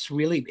death. That's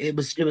really, it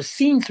was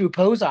seen through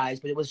Poe's eyes,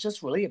 but it was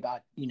just really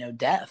about,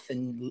 death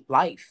and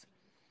life.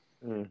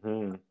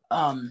 Mm-hmm.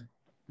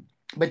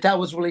 But that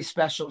was really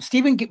special.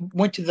 Stephen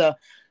went to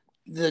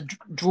the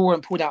drawer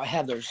and pulled out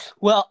Heather's.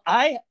 Well,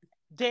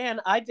 Dan,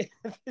 I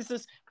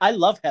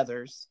love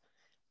Heather's.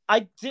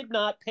 I did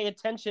not pay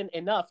attention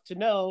enough to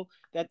know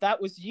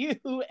that was you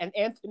and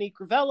Anthony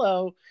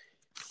Crivello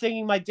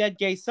singing "My Dead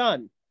Gay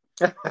Son."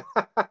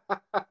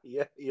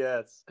 Yeah,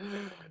 yes.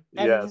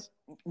 And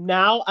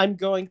now I'm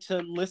going to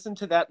listen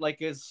to that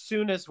like as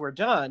soon as we're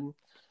done.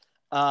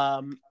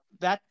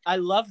 That I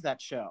love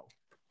that show.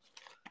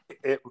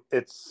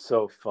 It's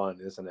so fun,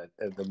 isn't it?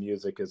 And the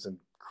music is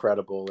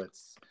incredible.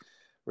 It's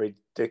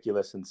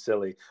ridiculous and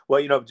silly.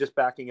 Well, just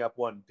backing up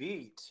one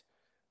beat,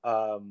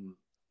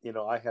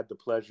 I had the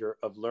pleasure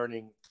of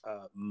learning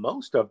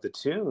most of the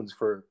tunes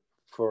for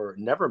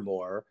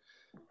Nevermore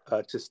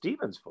to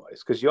Stephen's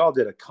voice, because you all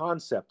did a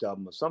concept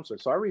album of some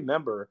sort. So I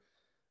remember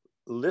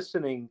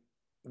listening,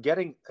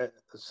 getting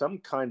some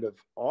kind of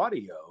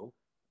audio,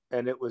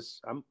 and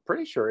I'm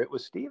pretty sure it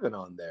was Stephen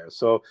on there.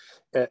 So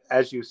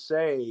as you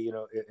say,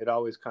 it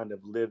always kind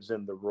of lives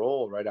in the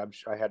role, right? I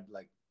had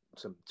like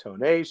some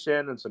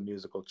tonation and some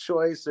musical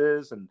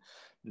choices and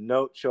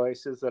note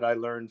choices that I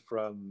learned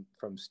from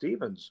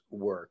Stephen's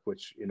work,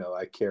 which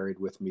I carried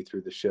with me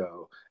through the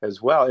show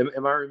as well.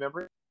 Am I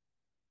remembering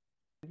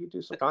you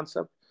do some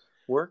concept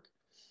work?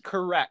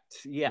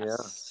 Correct.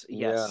 Yes.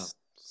 Yeah. Yes. Yeah.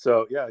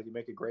 So you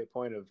make a great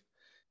point of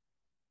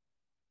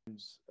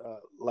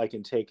like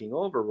in taking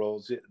over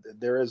roles,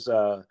 there is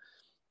a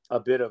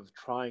bit of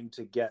trying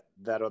to get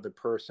that other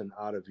person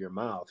out of your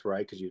mouth,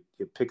 right? Because you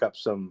pick up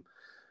some,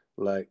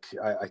 like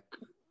I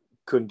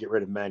couldn't get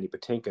rid of Mandy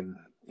Patinkin,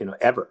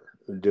 ever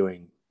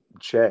doing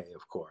Che,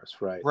 of course,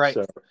 right? Right.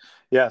 So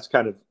yeah, it's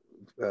kind of,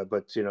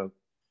 but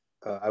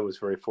I was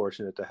very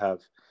fortunate to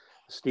have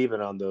Stephen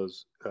on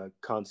those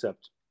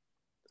concept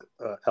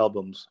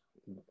albums,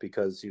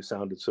 because you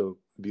sounded so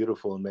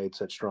beautiful and made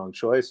such strong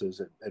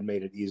choices. It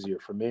made it easier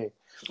for me.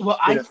 Well,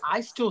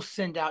 I still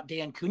send out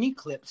Dan Cooney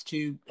clips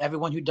to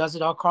everyone who does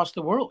it all across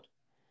the world.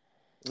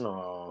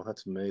 Oh,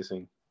 that's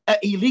amazing.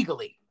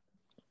 Illegally.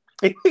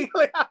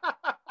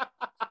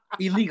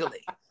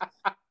 Illegally.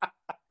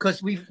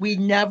 Because we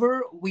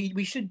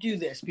should do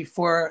this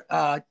before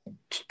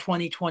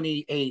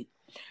 2028.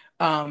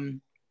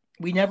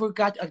 We never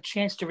got a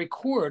chance to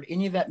record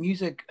any of that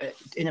music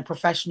in a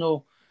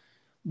professional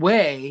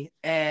way,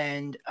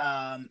 and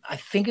I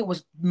think it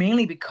was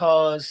mainly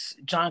because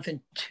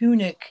Jonathan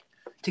Tunick,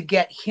 to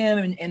get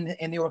him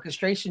and the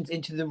orchestrations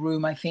into the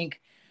room, I think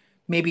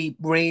maybe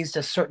raised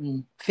a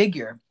certain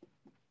figure.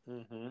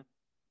 Mm-hmm.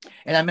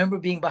 And I remember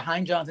being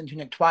behind Jonathan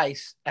Tunick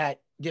twice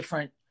at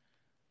different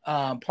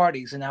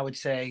parties, and I would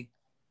say,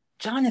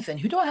 "Jonathan,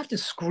 who do I have to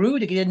screw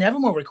to get a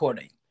Nevermore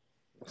recording?"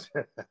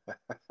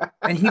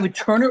 And he would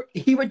turn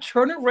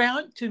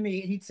around to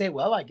me and he'd say,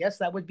 "Well, I guess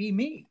that would be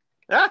me."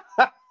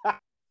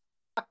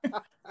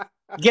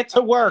 Get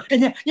to work.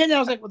 And I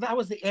was like, well, that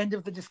was the end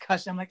of the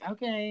discussion. I'm like,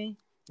 okay.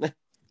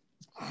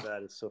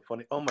 That is so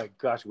funny. Oh my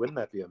gosh, wouldn't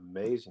that be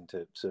amazing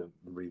to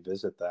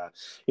revisit that?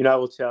 I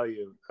will tell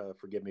you,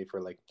 forgive me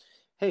for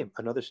hey,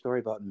 another story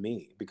about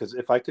me, because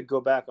if I could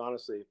go back,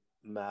 honestly,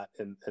 Matt,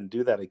 and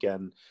do that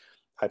again,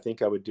 I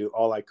think I would do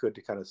all I could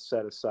to kind of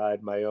set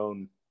aside my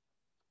own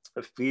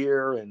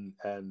fear and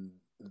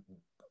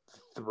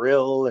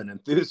thrill and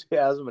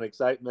enthusiasm and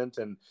excitement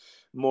and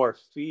more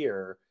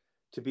fear,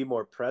 to be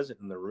more present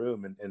in the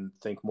room and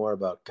think more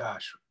about,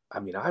 gosh, I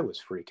mean, I was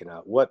freaking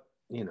out. What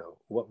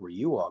were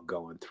you all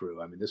going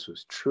through? I mean, this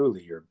was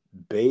truly your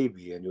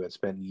baby, and you had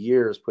spent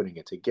years putting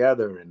it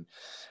together. And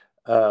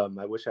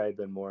I wish I had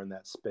been more in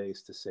that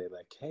space to say,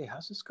 like, hey,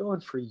 how's this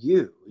going for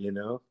you?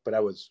 But I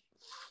was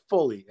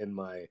fully in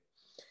my,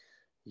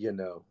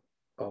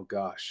 oh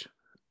gosh,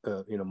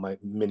 my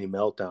mini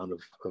meltdown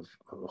of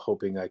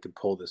hoping I could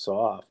pull this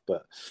off.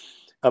 But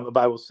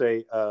I will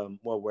say,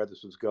 where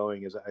this was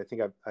going is, I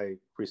think I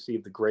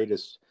received the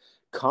greatest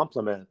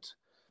compliment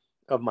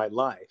of my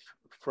life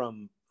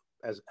from,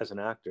 as an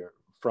actor,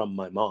 from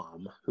my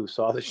mom, who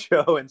saw the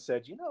show and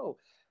said,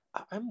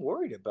 I'm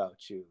worried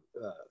about you,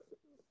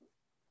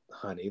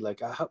 honey.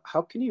 Like,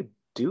 how can you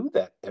do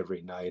that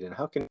every night? And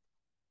how can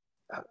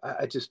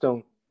I just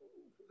don't,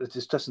 it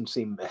just doesn't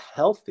seem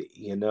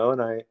healthy, And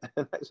I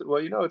said,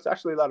 well, it's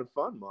actually a lot of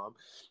fun, Mom.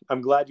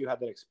 I'm glad you had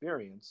that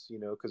experience,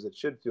 because it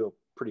should feel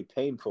pretty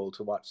painful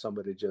to watch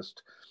somebody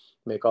just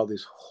make all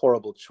these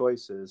horrible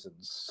choices and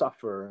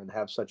suffer and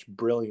have such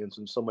brilliance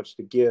and so much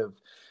to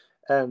give.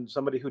 And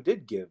somebody who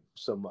did give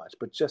so much,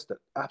 but just an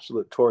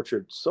absolute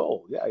tortured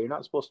soul. Yeah, you're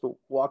not supposed to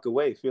walk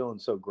away feeling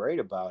so great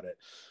about it.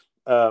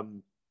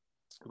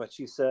 But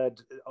she said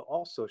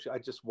also, I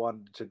just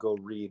wanted to go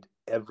read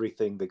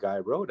everything the guy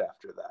wrote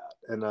after that.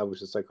 And I was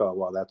just like, oh,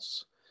 wow,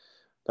 that's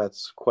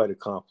quite a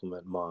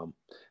compliment, Mom.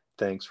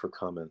 Thanks for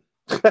coming.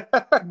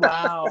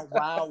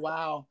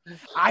 Wow.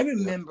 I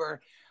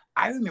remember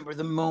I remember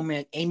the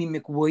moment Amy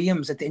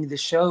McWilliams at the end of the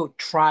show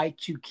tried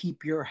to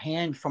keep your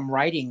hand from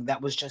writing.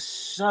 That was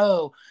just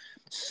so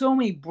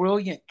many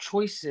brilliant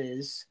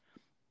choices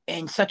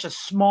in such a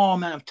small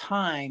amount of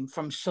time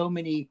from so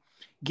many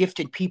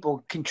gifted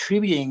people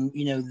contributing,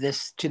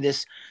 this to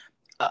this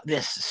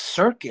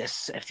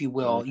circus, if you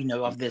will,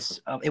 of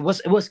this. It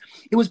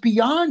was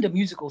beyond a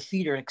musical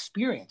theater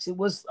experience. It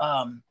was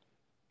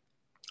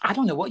I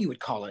don't know what you would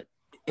call it.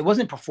 It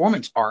wasn't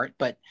performance art,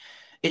 but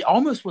it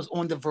almost was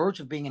on the verge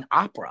of being an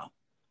opera.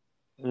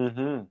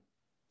 Mm-hmm.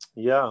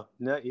 Yeah,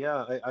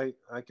 yeah.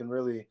 I can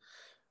really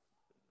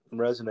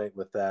resonate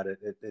with that.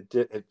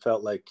 It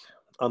felt like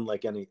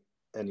unlike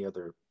any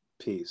other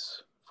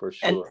piece for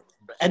sure.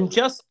 And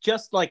just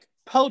like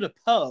Poe to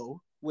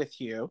Poe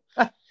with you.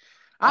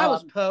 I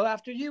was Poe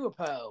after you were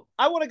Poe.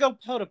 I want to go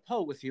Poe to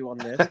Poe with you on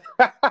this.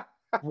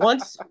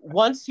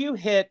 Once you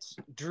hit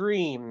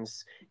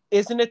Dreams,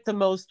 isn't it the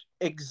most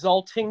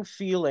exalting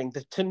feeling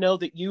to know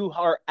that you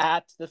are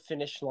at the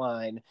finish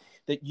line,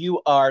 that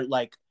you are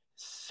like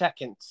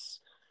seconds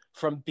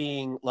from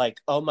being like,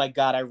 oh my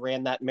God, I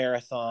ran that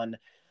marathon.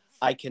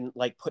 I can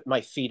like put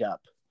my feet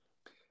up.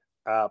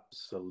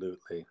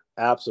 Absolutely.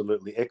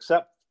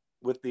 Except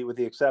with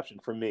the exception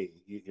for me,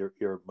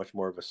 you're much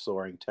more of a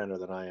soaring tenor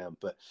than I am.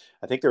 But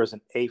I think there was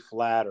an A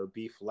flat or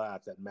B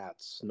flat that Matt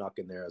snuck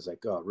in there. I was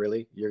like, oh,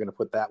 really? You're going to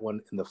put that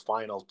one in the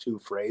final two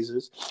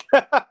phrases?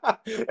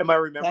 Am I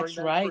remembering That's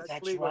that right.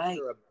 correctly? That's right. Was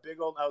there a big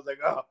old? I was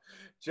like, oh,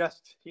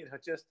 just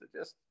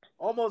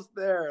almost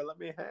there. Let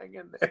me hang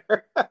in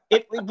there.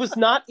 It was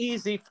not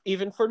easy,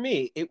 even for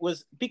me. It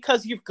was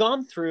because you've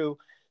gone through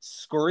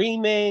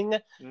screaming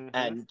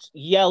and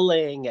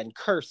yelling and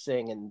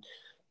cursing and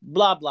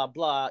blah blah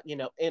blah,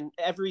 and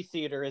every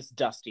theater is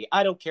dusty.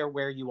 I don't care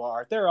where you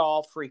are, they're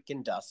all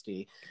freaking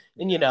dusty.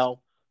 And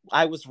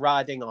I was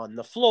riding on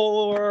the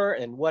floor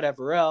and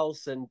whatever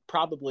else, and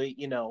probably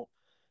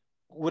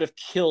would have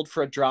killed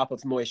for a drop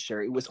of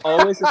moisture. It was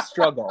always a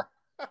struggle.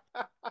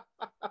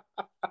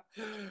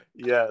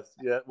 Yes,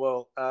 yeah.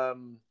 Well,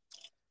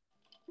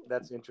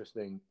 that's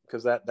interesting,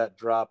 because that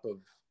drop of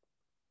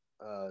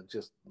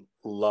just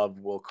love,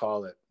 we'll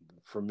call it,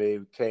 for me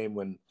came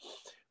when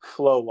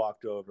Flo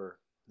walked over.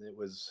 It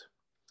was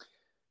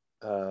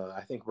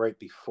I think right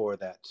before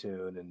that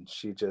tune, and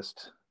she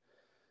just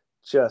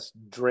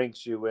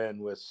drinks you in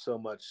with so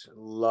much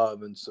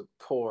love and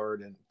support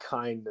and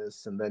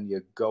kindness, and then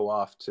you go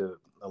off to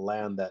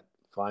land that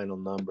final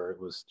number. It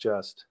was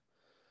just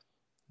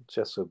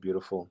so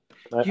beautiful.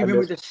 Do you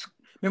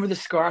remember the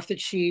scarf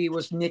that she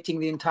was knitting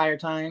the entire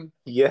time?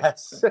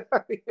 Yes.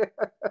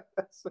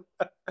 Yes.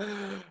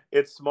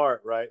 It's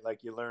smart, right?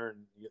 Like, you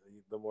learn,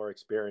 the more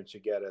experience you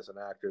get as an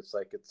actor, it's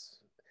like,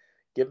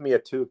 give me a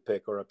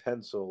toothpick or a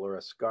pencil or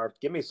a scarf.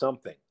 Give me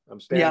something. I'm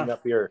standing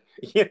up here.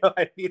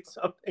 I need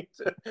something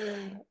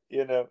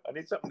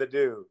to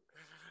do.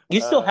 You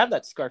still have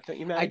that scarf, don't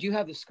you, Matt? I do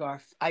have the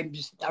scarf. I'm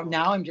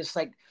just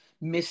like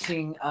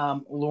missing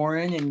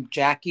Lauren and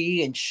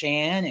Jackie and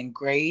Shan and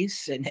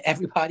Grace and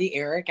everybody,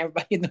 Eric,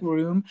 everybody in the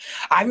room.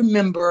 I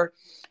remember,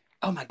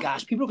 oh my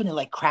gosh, people are going to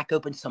like crack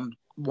open some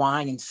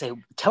wine and say,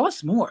 tell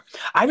us more.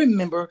 I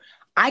remember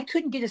I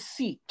couldn't get a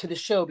seat to the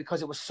show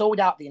because it was sold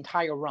out the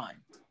entire run.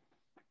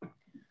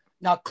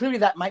 Now, clearly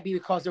that might be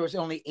because there was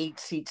only 8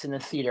 seats in the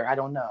theater. I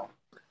don't know.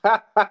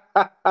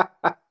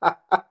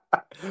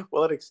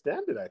 Well, it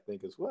extended, I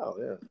think, as well.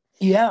 Yeah.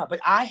 Yeah, but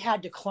I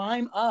had to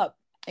climb up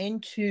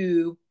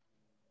into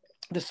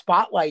the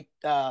spotlight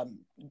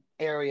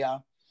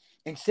area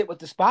and sit with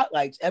the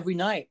spotlights every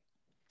night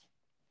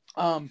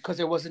because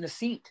there wasn't a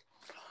seat.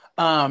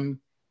 And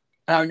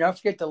I'll never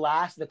forget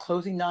the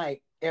closing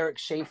night, Eric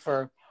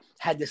Schaefer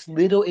had this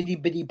little itty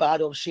bitty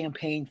bottle of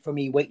champagne for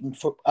me waiting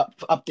for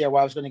up there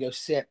where I was going to go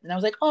sit. And I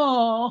was like,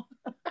 oh,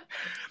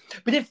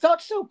 but it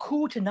felt so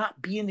cool to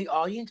not be in the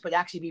audience, but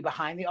actually be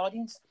behind the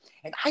audience.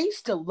 And I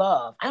used to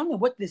love, I don't know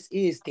what this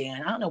is,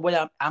 Dan. I don't know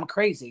what I'm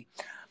crazy,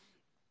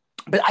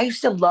 but I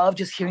used to love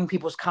just hearing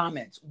people's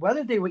comments,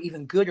 whether they were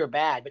even good or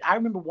bad. But I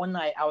remember one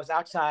night I was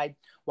outside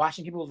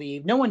watching people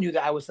leave. No one knew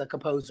that I was the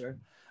composer.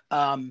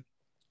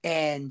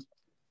 And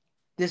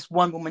this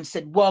one woman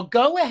said, well,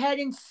 go ahead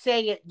and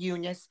say it,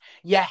 Eunice.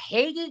 You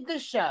hated the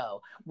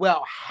show.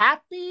 Well,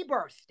 happy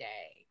birthday.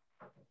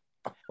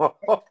 Oh,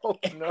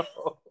 no.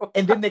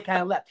 And then they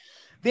kind of left.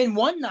 Then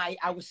one night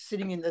I was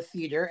sitting in the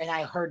theater and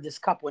I heard this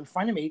couple in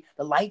front of me.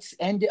 The lights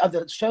ended,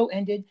 the show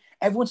ended.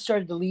 Everyone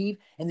started to leave.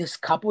 And this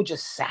couple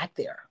just sat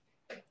there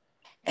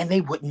and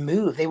they wouldn't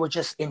move. They were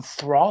just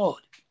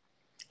enthralled.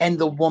 And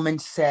the woman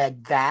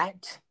said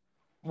that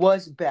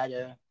was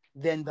better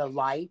than the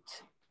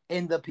light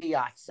in the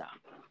piazza.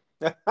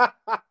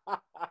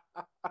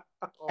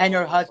 And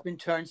her husband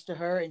turns to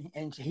her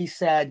and he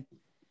said,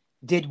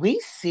 did we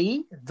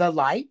see the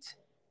light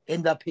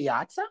in the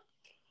piazza?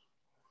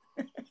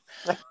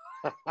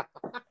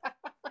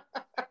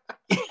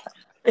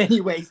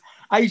 Anyways,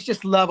 I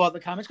just love all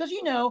the comments because,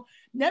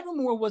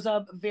 Nevermore was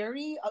a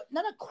very,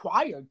 not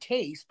acquired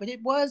taste, but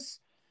it was,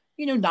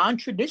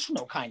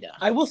 non-traditional kind of.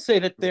 I will say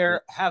that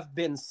there have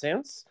been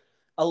since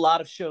a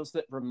lot of shows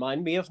that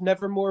remind me of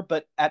Nevermore,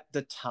 but at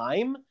the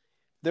time,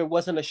 there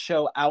wasn't a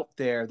show out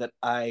there that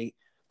I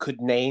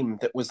could name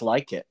that was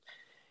like it.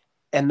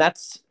 And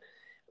that's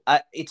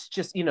it's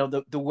just, you know,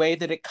 the way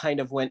that it kind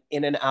of went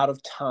in and out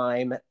of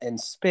time and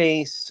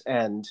space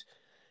and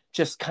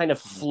just kind of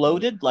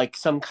floated like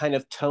some kind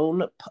of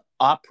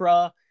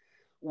opera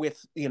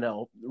with, you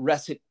know,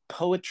 recit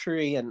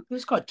poetry. And It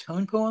was called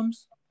tone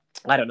poems.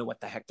 I don't know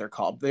what the heck they're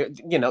called. They're,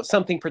 you know,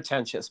 something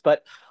pretentious,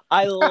 but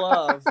I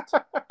loved.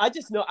 I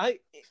just know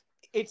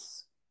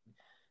it's.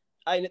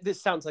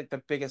 This sounds like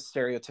the biggest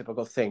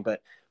stereotypical thing,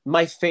 but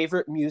my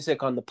favorite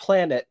music on the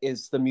planet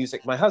is the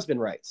music my husband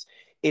writes.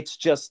 It's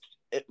just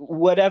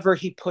whatever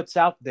he puts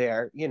out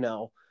there, you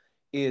know,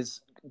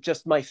 is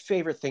just my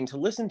favorite thing to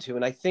listen to.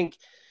 And I think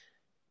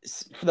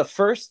for the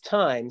first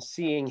time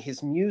seeing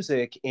his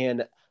music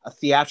in a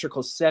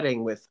theatrical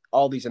setting with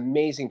all these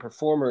amazing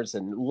performers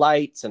and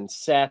lights and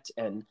set,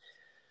 and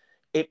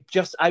it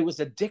just, I was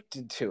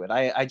addicted to it.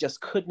 I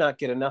just could not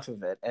get enough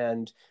of it.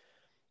 And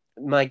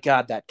my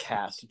God, that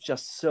cast,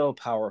 just so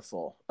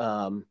powerful.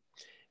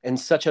 And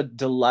such a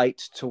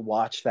delight to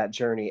watch that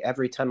journey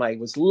every time I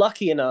was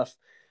lucky enough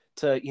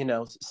to, you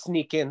know,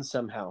 sneak in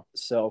somehow.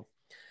 So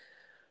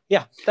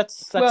yeah,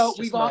 that's well, just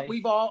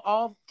we've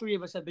all three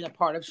of us have been a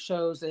part of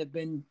shows that have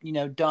been, you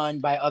know, done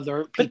by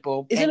other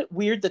people. Isn't it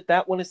weird that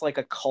that one is like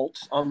a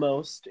cult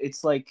almost?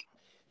 It's like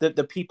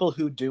the people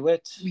who do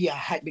it. Yeah,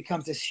 it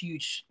becomes this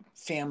huge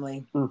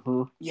family.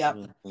 Mm-hmm. Yeah.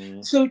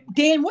 Mm-hmm. So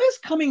Dan, what is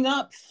coming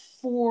up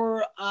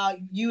for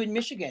you in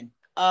Michigan?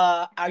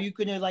 Are you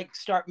going to like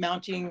start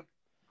mounting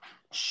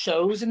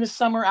shows in the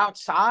summer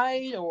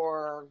outside,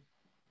 or?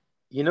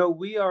 You know,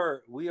 we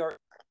are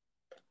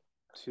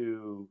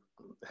to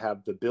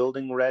have the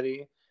building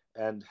ready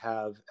and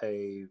have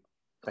a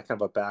kind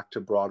of a back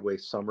to Broadway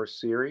summer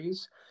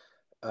series,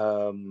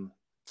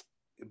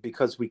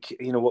 because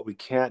you know, what we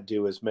can't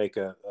do is make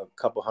a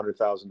couple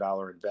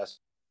 $100,000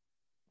 investment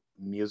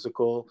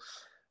musical.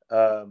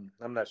 I'm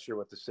not sure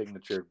what the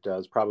Signature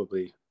does.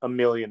 Probably a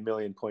million,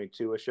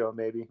 1.2 a show,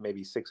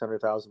 maybe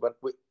 600,000. But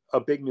a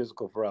big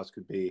musical for us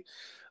could be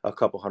a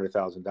couple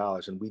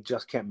 $100,000, and we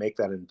just can't make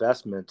that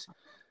investment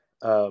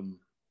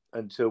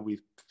until we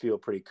feel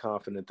pretty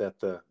confident that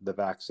the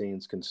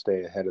vaccines can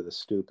stay ahead of the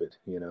stupid.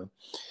 You know,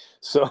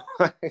 so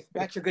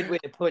That's a good way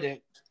to put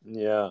it.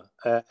 Yeah,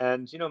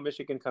 and you know,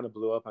 Michigan kind of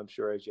blew up, I'm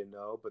sure, as you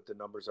know, but the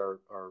numbers are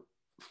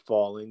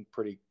falling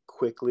pretty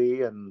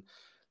quickly, and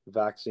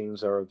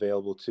vaccines are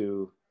available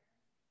to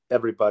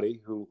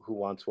everybody who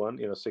wants one,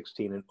 you know,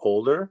 16 and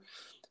older.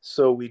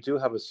 So we do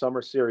have a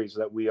summer series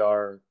that we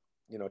are,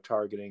 you know,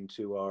 targeting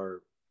to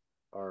our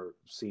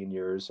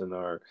seniors and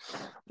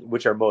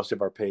which are most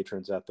of our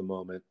patrons at the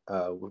moment,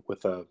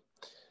 with a,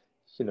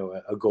 you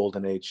know, a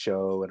golden age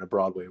show and a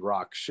Broadway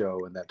rock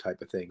show and that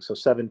type of thing. So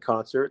 7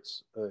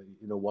 concerts,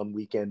 you know, one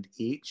weekend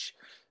each,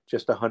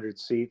 just 100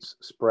 seats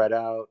spread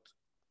out,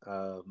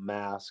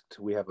 masked.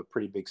 We have a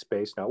pretty big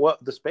space now. Well,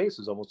 the space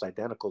is almost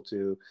identical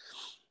to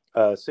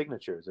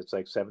Signatures. It's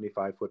like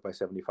 75-foot by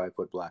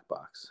 75-foot black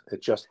box.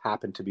 It just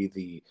happened to be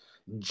the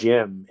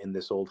gym in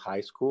this old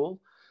high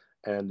school,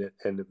 and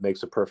it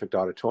makes a perfect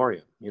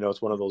auditorium. You know,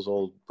 it's one of those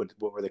old,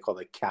 what were they called,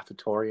 like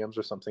cafetoriums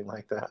or something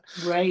like that.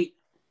 Right.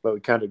 But we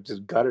kind of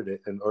just gutted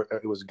it, or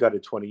it was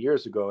gutted 20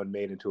 years ago and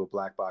made into a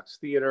black box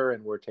theater,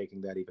 and we're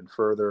taking that even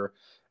further,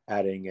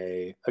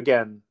 adding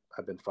again,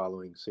 I've been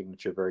following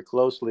Signature very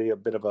closely, a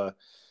bit of a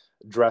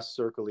dress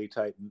circle-y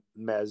type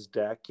mez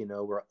deck, you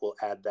know, where we'll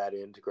add that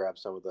in to grab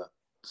some of the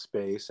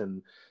space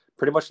and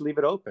pretty much leave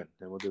it open.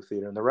 And we'll do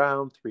theater in the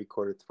round,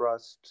 3/4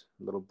 thrust,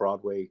 little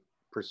Broadway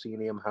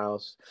proscenium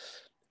house.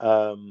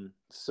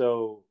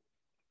 So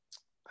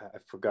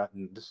I've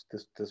forgotten this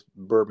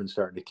bourbon's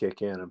starting to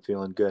kick in. I'm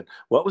feeling good.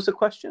 What was the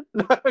question?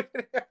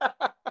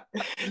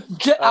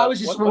 I was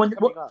just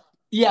wondering.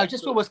 Yeah,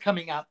 just what was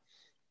coming up.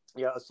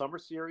 Yeah, a summer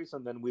series,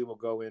 and then we will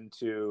go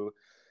into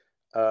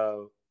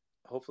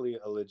hopefully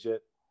a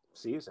legit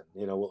season.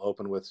 You know, we'll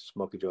open with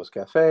Smokey Joe's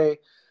Cafe,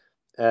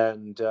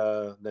 and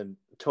then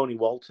Tony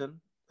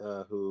Walton,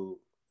 who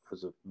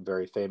was a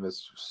very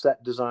famous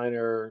set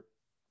designer,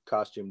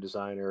 costume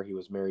designer. He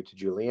was married to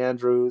Julie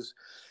Andrews.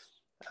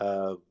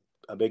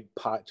 A big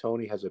pot.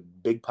 Tony has a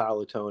big pile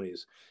of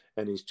Tonys,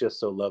 and he's just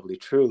so lovely.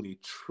 Truly,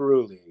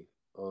 truly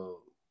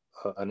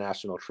a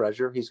national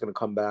treasure. He's going to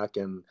come back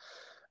and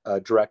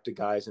direct a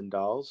Guys and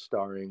Dolls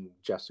starring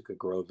Jessica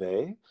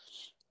Grove,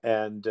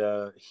 and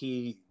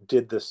he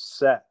did the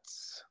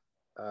sets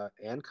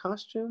and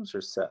costumes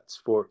or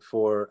sets for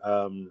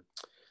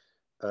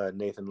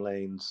Nathan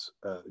Lane's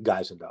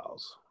Guys and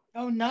Dolls.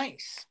 Oh,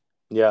 nice.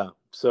 Yeah.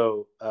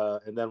 So,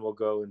 and then we'll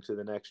go into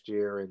the next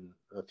year and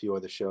a few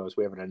other shows.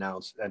 We haven't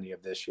announced any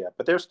of this yet,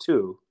 but there's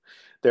two.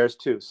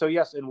 So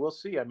yes, and we'll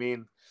see. I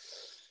mean,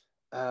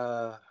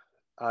 I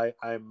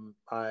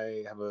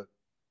have a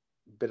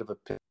bit of a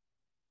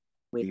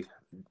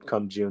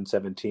come June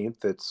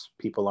 17th. It's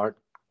people aren't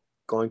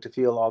going to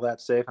feel all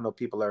that safe. I know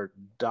people are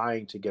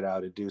dying to get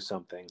out and do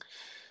something.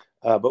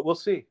 But we'll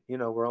see. You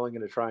know, we're only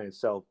going to try and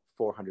sell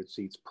 400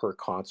 seats per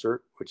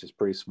concert, which is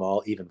pretty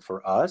small even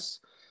for us.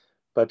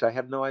 But I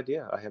have no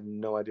idea. I have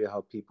no idea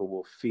how people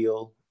will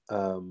feel.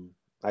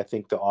 I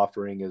think the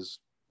offering is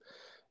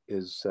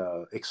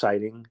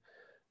exciting,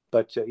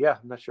 but yeah,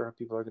 I'm not sure how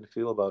people are going to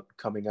feel about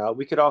coming out.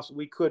 We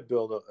could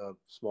build a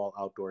small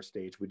outdoor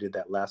stage. We did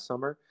that last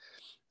summer.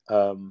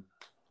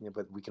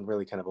 But we can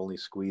really kind of only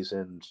squeeze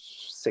in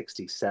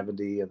 60,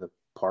 70 in the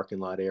parking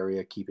lot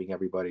area, keeping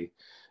everybody,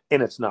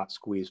 and it's not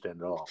squeezed in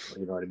at all.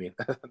 You know what I mean?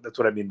 That's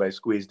what I mean by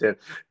squeezed in,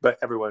 but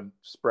everyone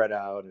spread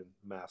out and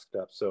masked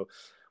up. So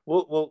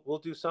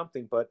we'll do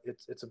something, but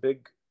it's a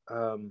big,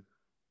 I'm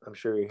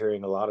sure you're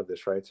hearing a lot of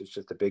this, right? It's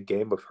just a big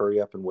game of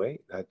hurry up and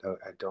wait. I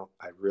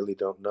really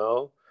don't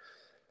know.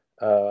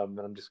 And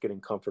I'm just getting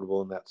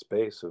comfortable in that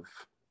space of,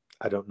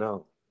 I don't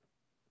know.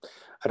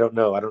 I don't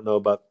know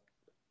about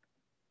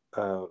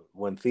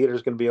when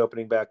theater's going to be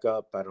opening back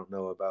up. I don't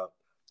know about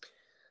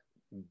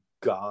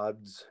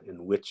gods and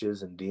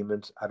witches and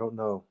demons. I don't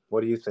know.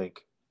 What do you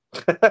think?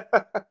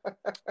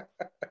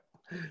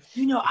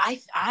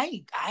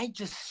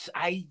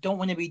 I don't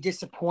want to be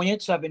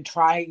disappointed, so I've been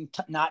trying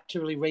not to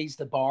really raise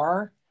the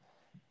bar.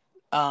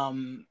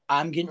 I'm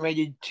getting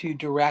ready to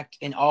direct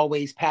an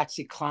Always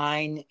Patsy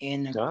Cline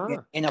in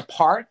a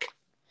park,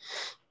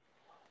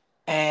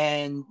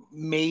 and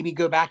maybe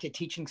go back to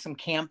teaching some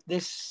camp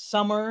this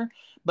summer.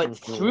 But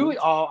through it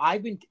all,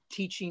 I've been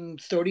teaching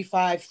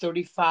 35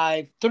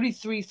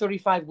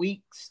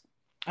 weeks.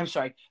 I'm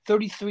sorry,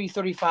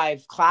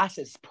 35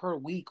 classes per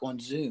week on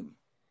Zoom.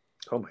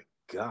 Oh my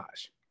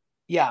gosh.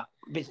 Yeah,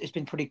 it's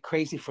been pretty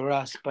crazy for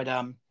us. But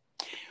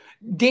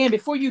Dan,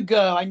 before you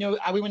go, I know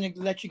we want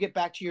to let you get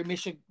back to your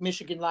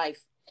Michigan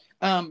life.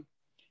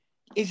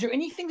 Is there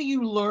anything that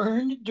you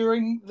learned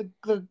during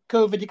the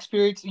COVID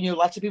experience?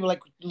 Lots of people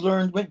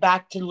went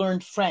back to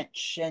learn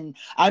French, and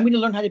I'm going to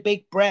learn how to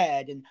bake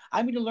bread, and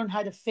I'm going to learn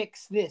how to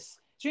fix this.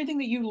 Is there anything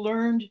that you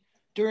learned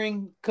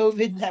during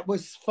COVID that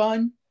was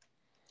fun?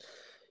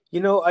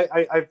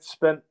 I've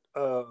spent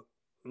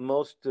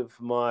most of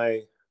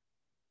my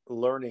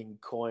learning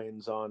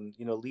coins on,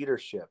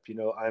 leadership.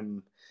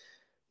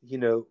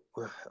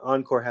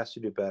 Encore has to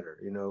do better.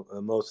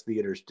 Most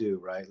theaters do,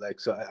 right?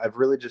 So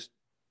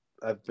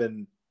I've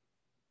been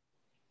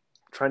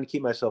trying to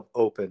keep myself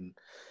open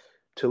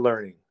to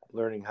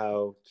learning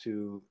how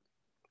to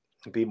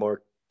be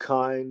more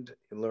kind,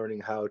 learning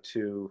how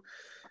to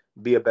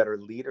be a better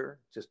leader,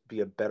 just be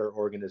a better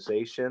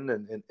organization.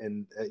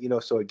 And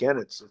so again,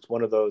 it's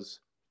one of those,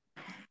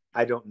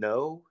 I don't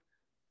know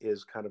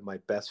is kind of my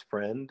best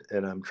friend,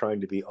 and I'm trying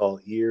to be all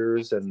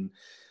ears, and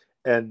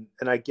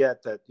I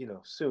get that,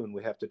 soon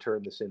we have to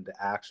turn this into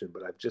action,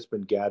 but I've just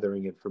been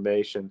gathering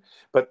information.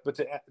 But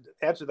to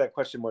answer that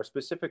question more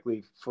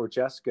specifically for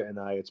Jessica and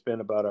I, it's been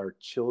about our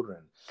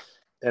children.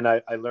 And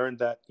I learned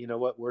that,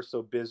 we're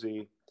so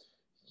busy,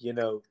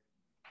 getting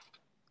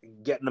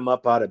them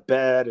up out of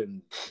bed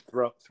and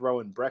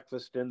throwing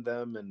breakfast in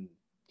them, and,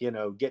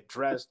 get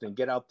dressed and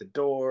get out the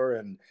door.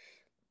 And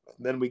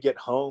then we get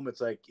home,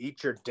 it's like,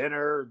 eat your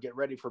dinner, get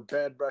ready for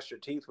bed, brush your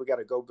teeth. We got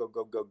to go, go,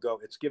 go, go, go.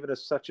 It's given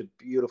us such a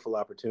beautiful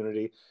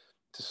opportunity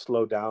to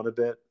slow down a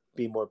bit,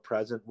 be more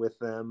present with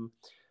them.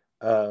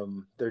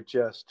 They're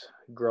just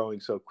growing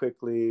so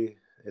quickly.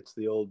 It's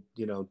the old,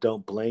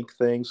 don't blink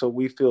thing. So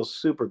we feel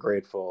super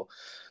grateful.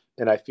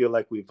 And I feel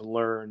like we've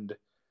learned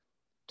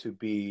to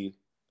be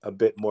a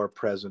bit more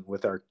present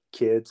with our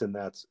kids. And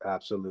that's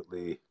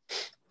absolutely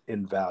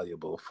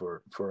invaluable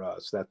for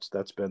us.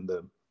 That's been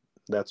the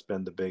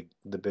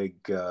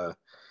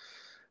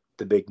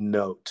big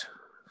note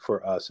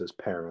for us as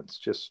parents.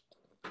 Just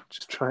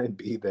try and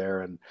be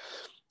there. And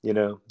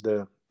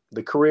the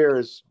career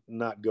is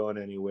not going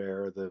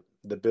anywhere.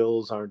 The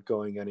bills aren't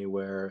going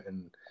anywhere,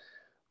 and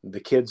the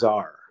kids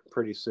are.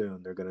 Pretty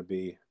soon they're going to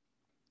be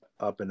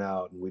up and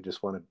out, and we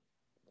just want to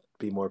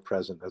be more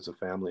present as a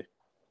family.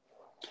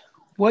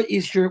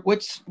 What's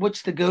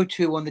the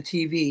go-to on the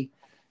TV?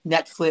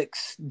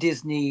 Netflix,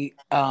 Disney,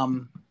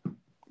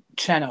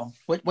 channel.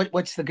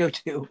 What's the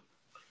go-to?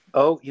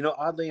 Oh,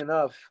 oddly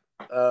enough,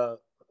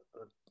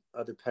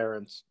 other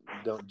parents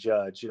don't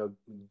judge.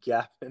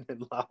 Gavin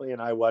and Lolly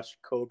and I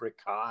watched Cobra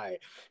Kai,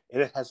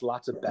 and it has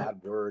lots of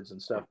bad words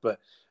and stuff, but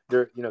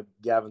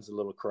Gavin's a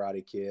little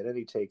karate kid and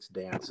he takes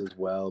dance as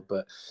well.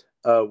 But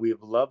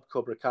we've loved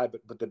Cobra Kai,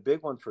 but the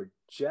big one for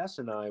Jess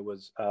and I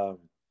was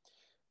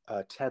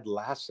Ted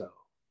Lasso.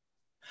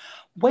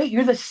 Wait,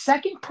 you're the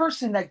second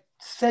person that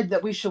said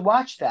that we should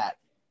watch that.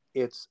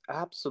 It's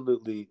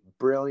absolutely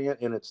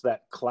brilliant, and it's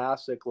that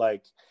classic,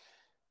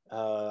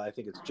 I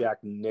think it's Jack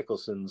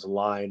Nicholson's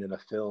line in a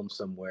film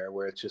somewhere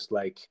where it's just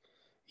like,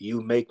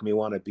 you make me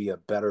want to be a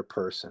better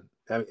person.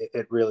 I mean,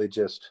 it really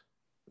just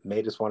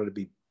made us want to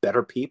be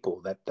better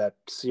people. That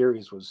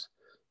series was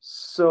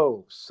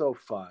so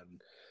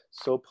fun,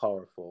 so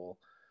powerful,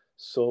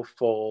 so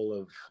full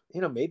of,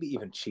 maybe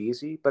even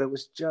cheesy, but it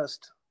was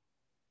just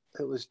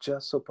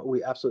so,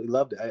 we absolutely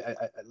loved it.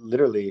 I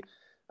literally,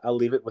 I'll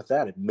leave it with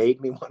that. It made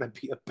me want to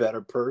be a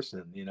better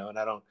person, and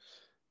I don't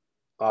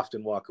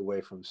often walk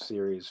away from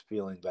series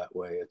feeling that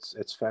way.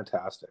 It's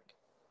fantastic.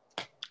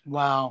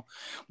 Wow.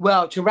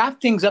 Well, to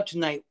wrap things up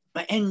tonight,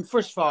 and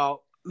first of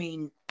all, I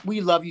mean,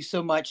 we love you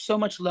so much. So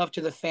much love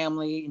to the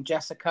family and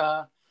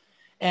Jessica,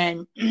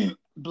 and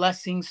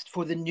blessings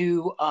for the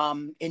new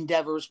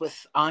endeavors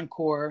with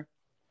Encore.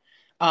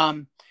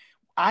 Um,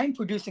 I'm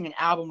producing an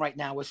album right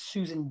now with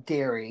Susan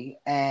Derry,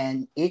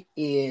 and it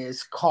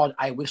is called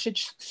 "I Wish It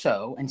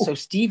So." And so,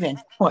 Stephen,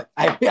 what?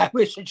 I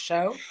wish it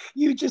so.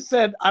 You just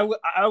said I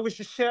wish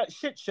a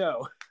shit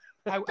show.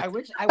 I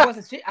wish I was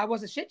a shit. I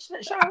was a shit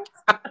show.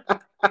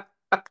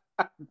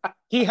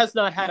 He has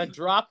not had a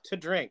drop to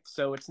drink,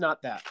 so it's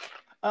not that.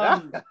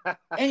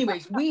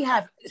 Anyways, we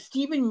have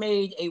Stephen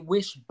made a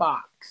wish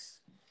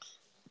box,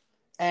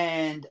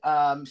 and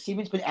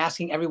Stephen's been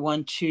asking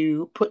everyone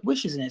to put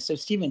wishes in it. So,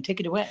 Stephen,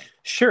 take it away.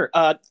 Sure.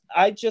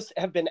 I just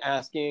have been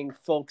asking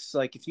folks,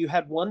 like, if you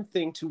had one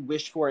thing to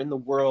wish for in the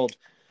world,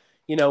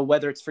 you know,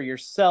 whether it's for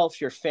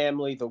yourself, your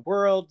family, the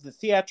world, the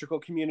theatrical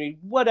community,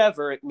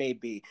 whatever it may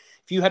be,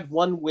 if you had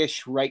one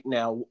wish right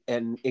now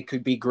and it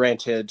could be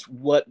granted,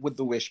 what would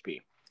the wish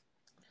be?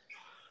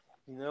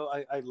 You know,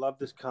 I love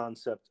this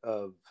concept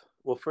of,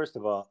 well, first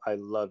of all, I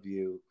love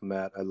you,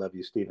 Matt. I love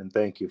you, Stephen.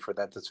 Thank you for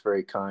that. That's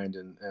very kind.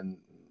 And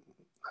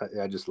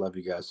I just love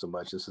you guys so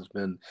much. This has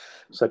been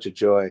such a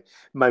joy.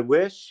 My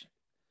wish,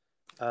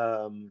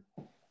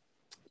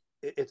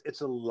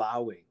 it's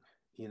allowing,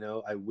 you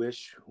know, I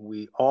wish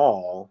we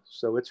all,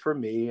 so it's for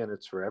me and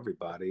it's for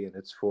everybody and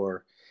it's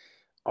for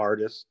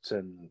artists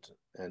and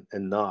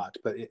not,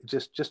 but it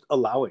just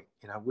allowing,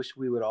 you know, I wish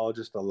we would all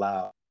just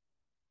allow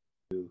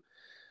to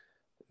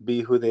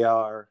be who they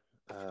are,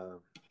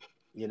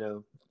 you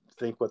know,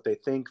 think what they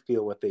think,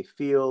 feel what they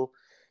feel.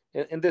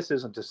 And this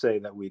isn't to say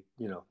that we,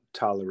 you know,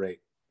 tolerate,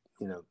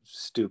 you know,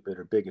 stupid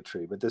or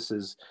bigotry, but this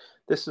is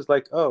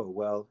like, oh,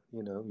 well,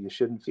 you know, you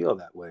shouldn't feel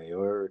that way,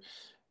 or,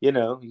 you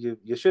know,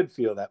 you should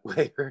feel that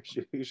way, or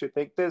you should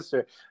think this,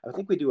 or I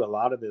think we do a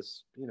lot of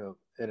this, you know,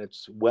 and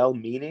it's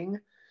well-meaning,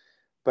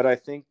 but I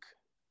think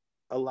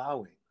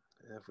allowing,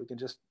 if we can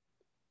just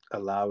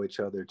allow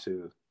each other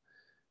to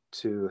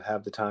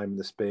have the time and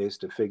the space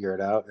to figure it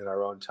out in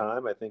our own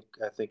time, I think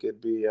it'd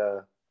be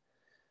a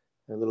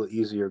little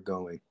easier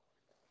going.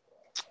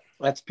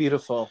 That's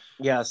beautiful.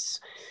 Yes,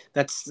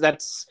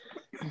 that's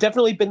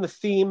definitely been the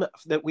theme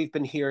that we've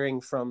been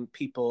hearing from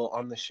people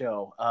on the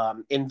show,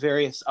 in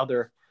various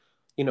other,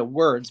 you know,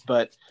 words,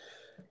 but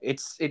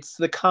it's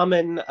the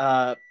common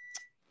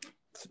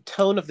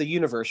tone of the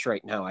universe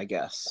right now, I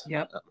guess.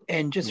 Yep.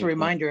 And just a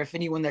reminder, if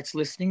anyone that's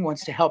listening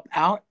wants to help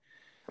out,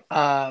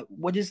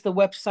 what is the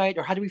website,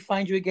 or how do we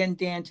find you again,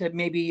 Dan, to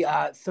maybe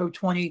throw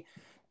 20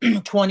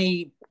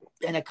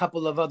 and a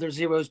couple of other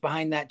zeros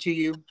behind that to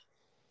you?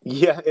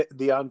 Yeah,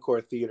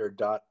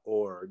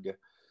 theencoretheater.org,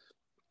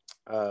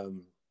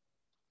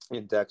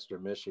 in Dexter,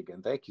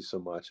 Michigan. Thank you so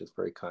much. It's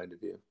very kind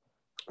of you.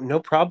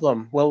 No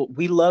problem. Well,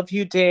 we love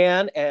you,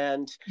 Dan,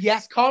 and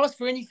yes, call us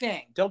for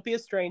anything. Don't be a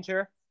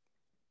stranger.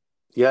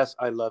 Yes,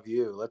 I love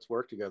you. Let's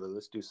work together.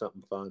 Let's do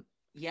something fun.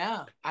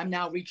 Yeah, I'm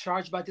now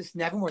recharged about this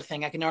Nevermore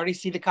thing. I can already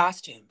see the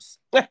costumes.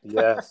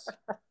 Yes.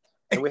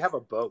 And we have a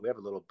boat. We have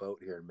a little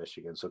boat here in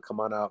Michigan. So come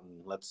on out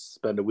and let's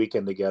spend a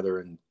weekend together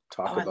and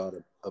talk about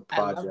a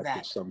project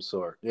of some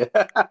sort. Yeah.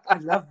 I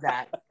love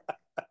that.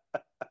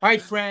 All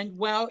right, friend.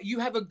 Well, you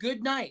have a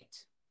good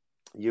night.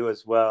 You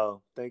as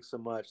well. Thanks so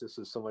much. This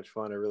is so much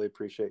fun. I really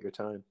appreciate your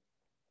time.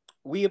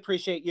 We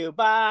appreciate you.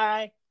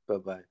 Bye.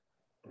 Bye-bye.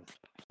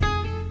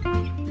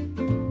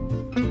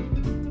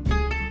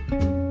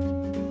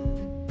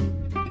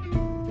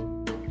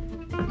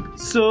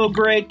 So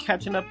great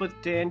catching up with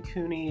Dan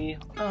Cooney.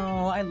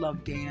 Oh, I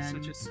love Dan.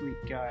 Such a sweet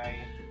guy.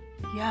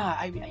 Yeah,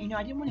 I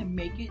didn't want to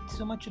make it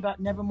so much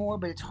about Nevermore,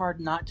 but it's hard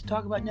not to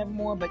talk about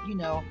Nevermore. But, you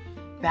know,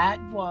 that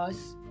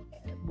was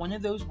one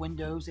of those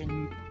windows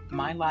in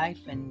my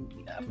life and,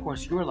 of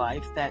course, your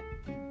life that,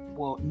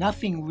 well,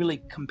 nothing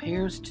really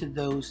compares to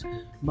those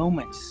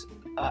moments,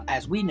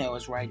 as we know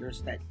as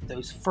writers, that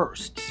those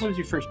firsts. What was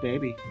your first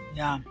baby?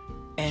 Yeah.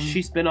 And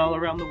she's been all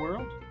around the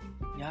world.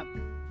 Yep.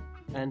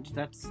 And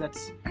that's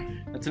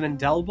an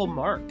indelible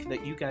mark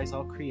that you guys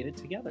all created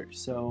together.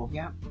 So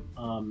yeah,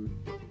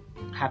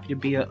 happy to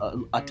be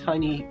a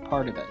tiny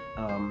part of it.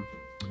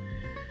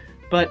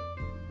 But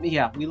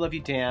yeah, we love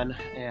you, Dan,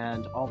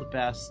 and all the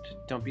best.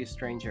 Don't be a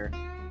stranger.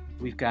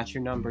 We've got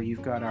your number.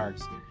 You've got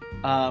ours.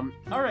 All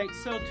right.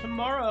 So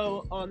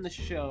tomorrow on the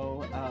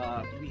show,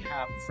 we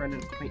have a friend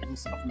and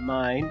acquaintance of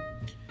mine,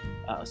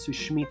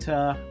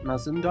 Sushmita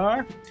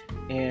Mazumdar,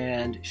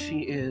 and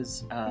she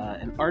is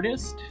an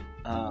artist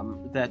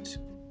that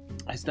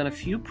has done a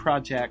few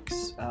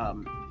projects.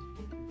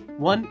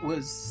 One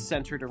was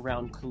centered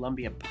around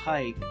Columbia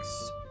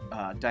Pike's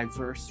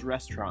diverse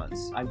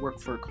restaurants. I work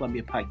for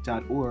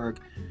columbiapike.org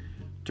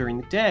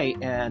during the day,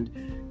 and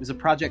it was a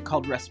project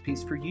called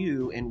Recipes for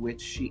You, in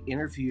which she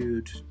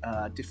interviewed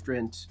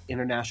different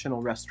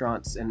international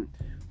restaurants and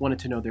wanted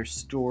to know their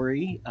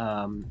story.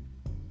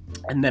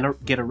 and then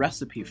get a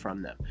recipe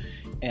from them.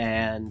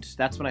 And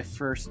that's when I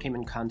first came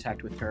in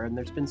contact with her. And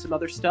there's been some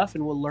other stuff,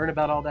 and we'll learn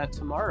about all that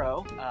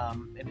tomorrow.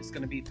 And it's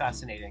going to be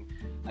fascinating.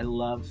 I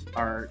love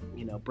art,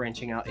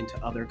 branching out into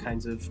other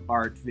kinds of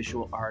art,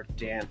 visual art,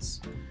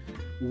 dance,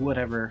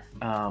 whatever.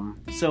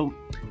 So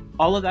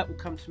all of that will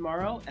come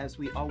tomorrow. As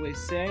we always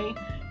say,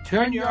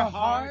 Turn your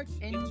heart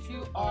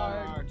into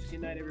art.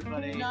 Good night,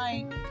 everybody. Good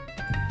night.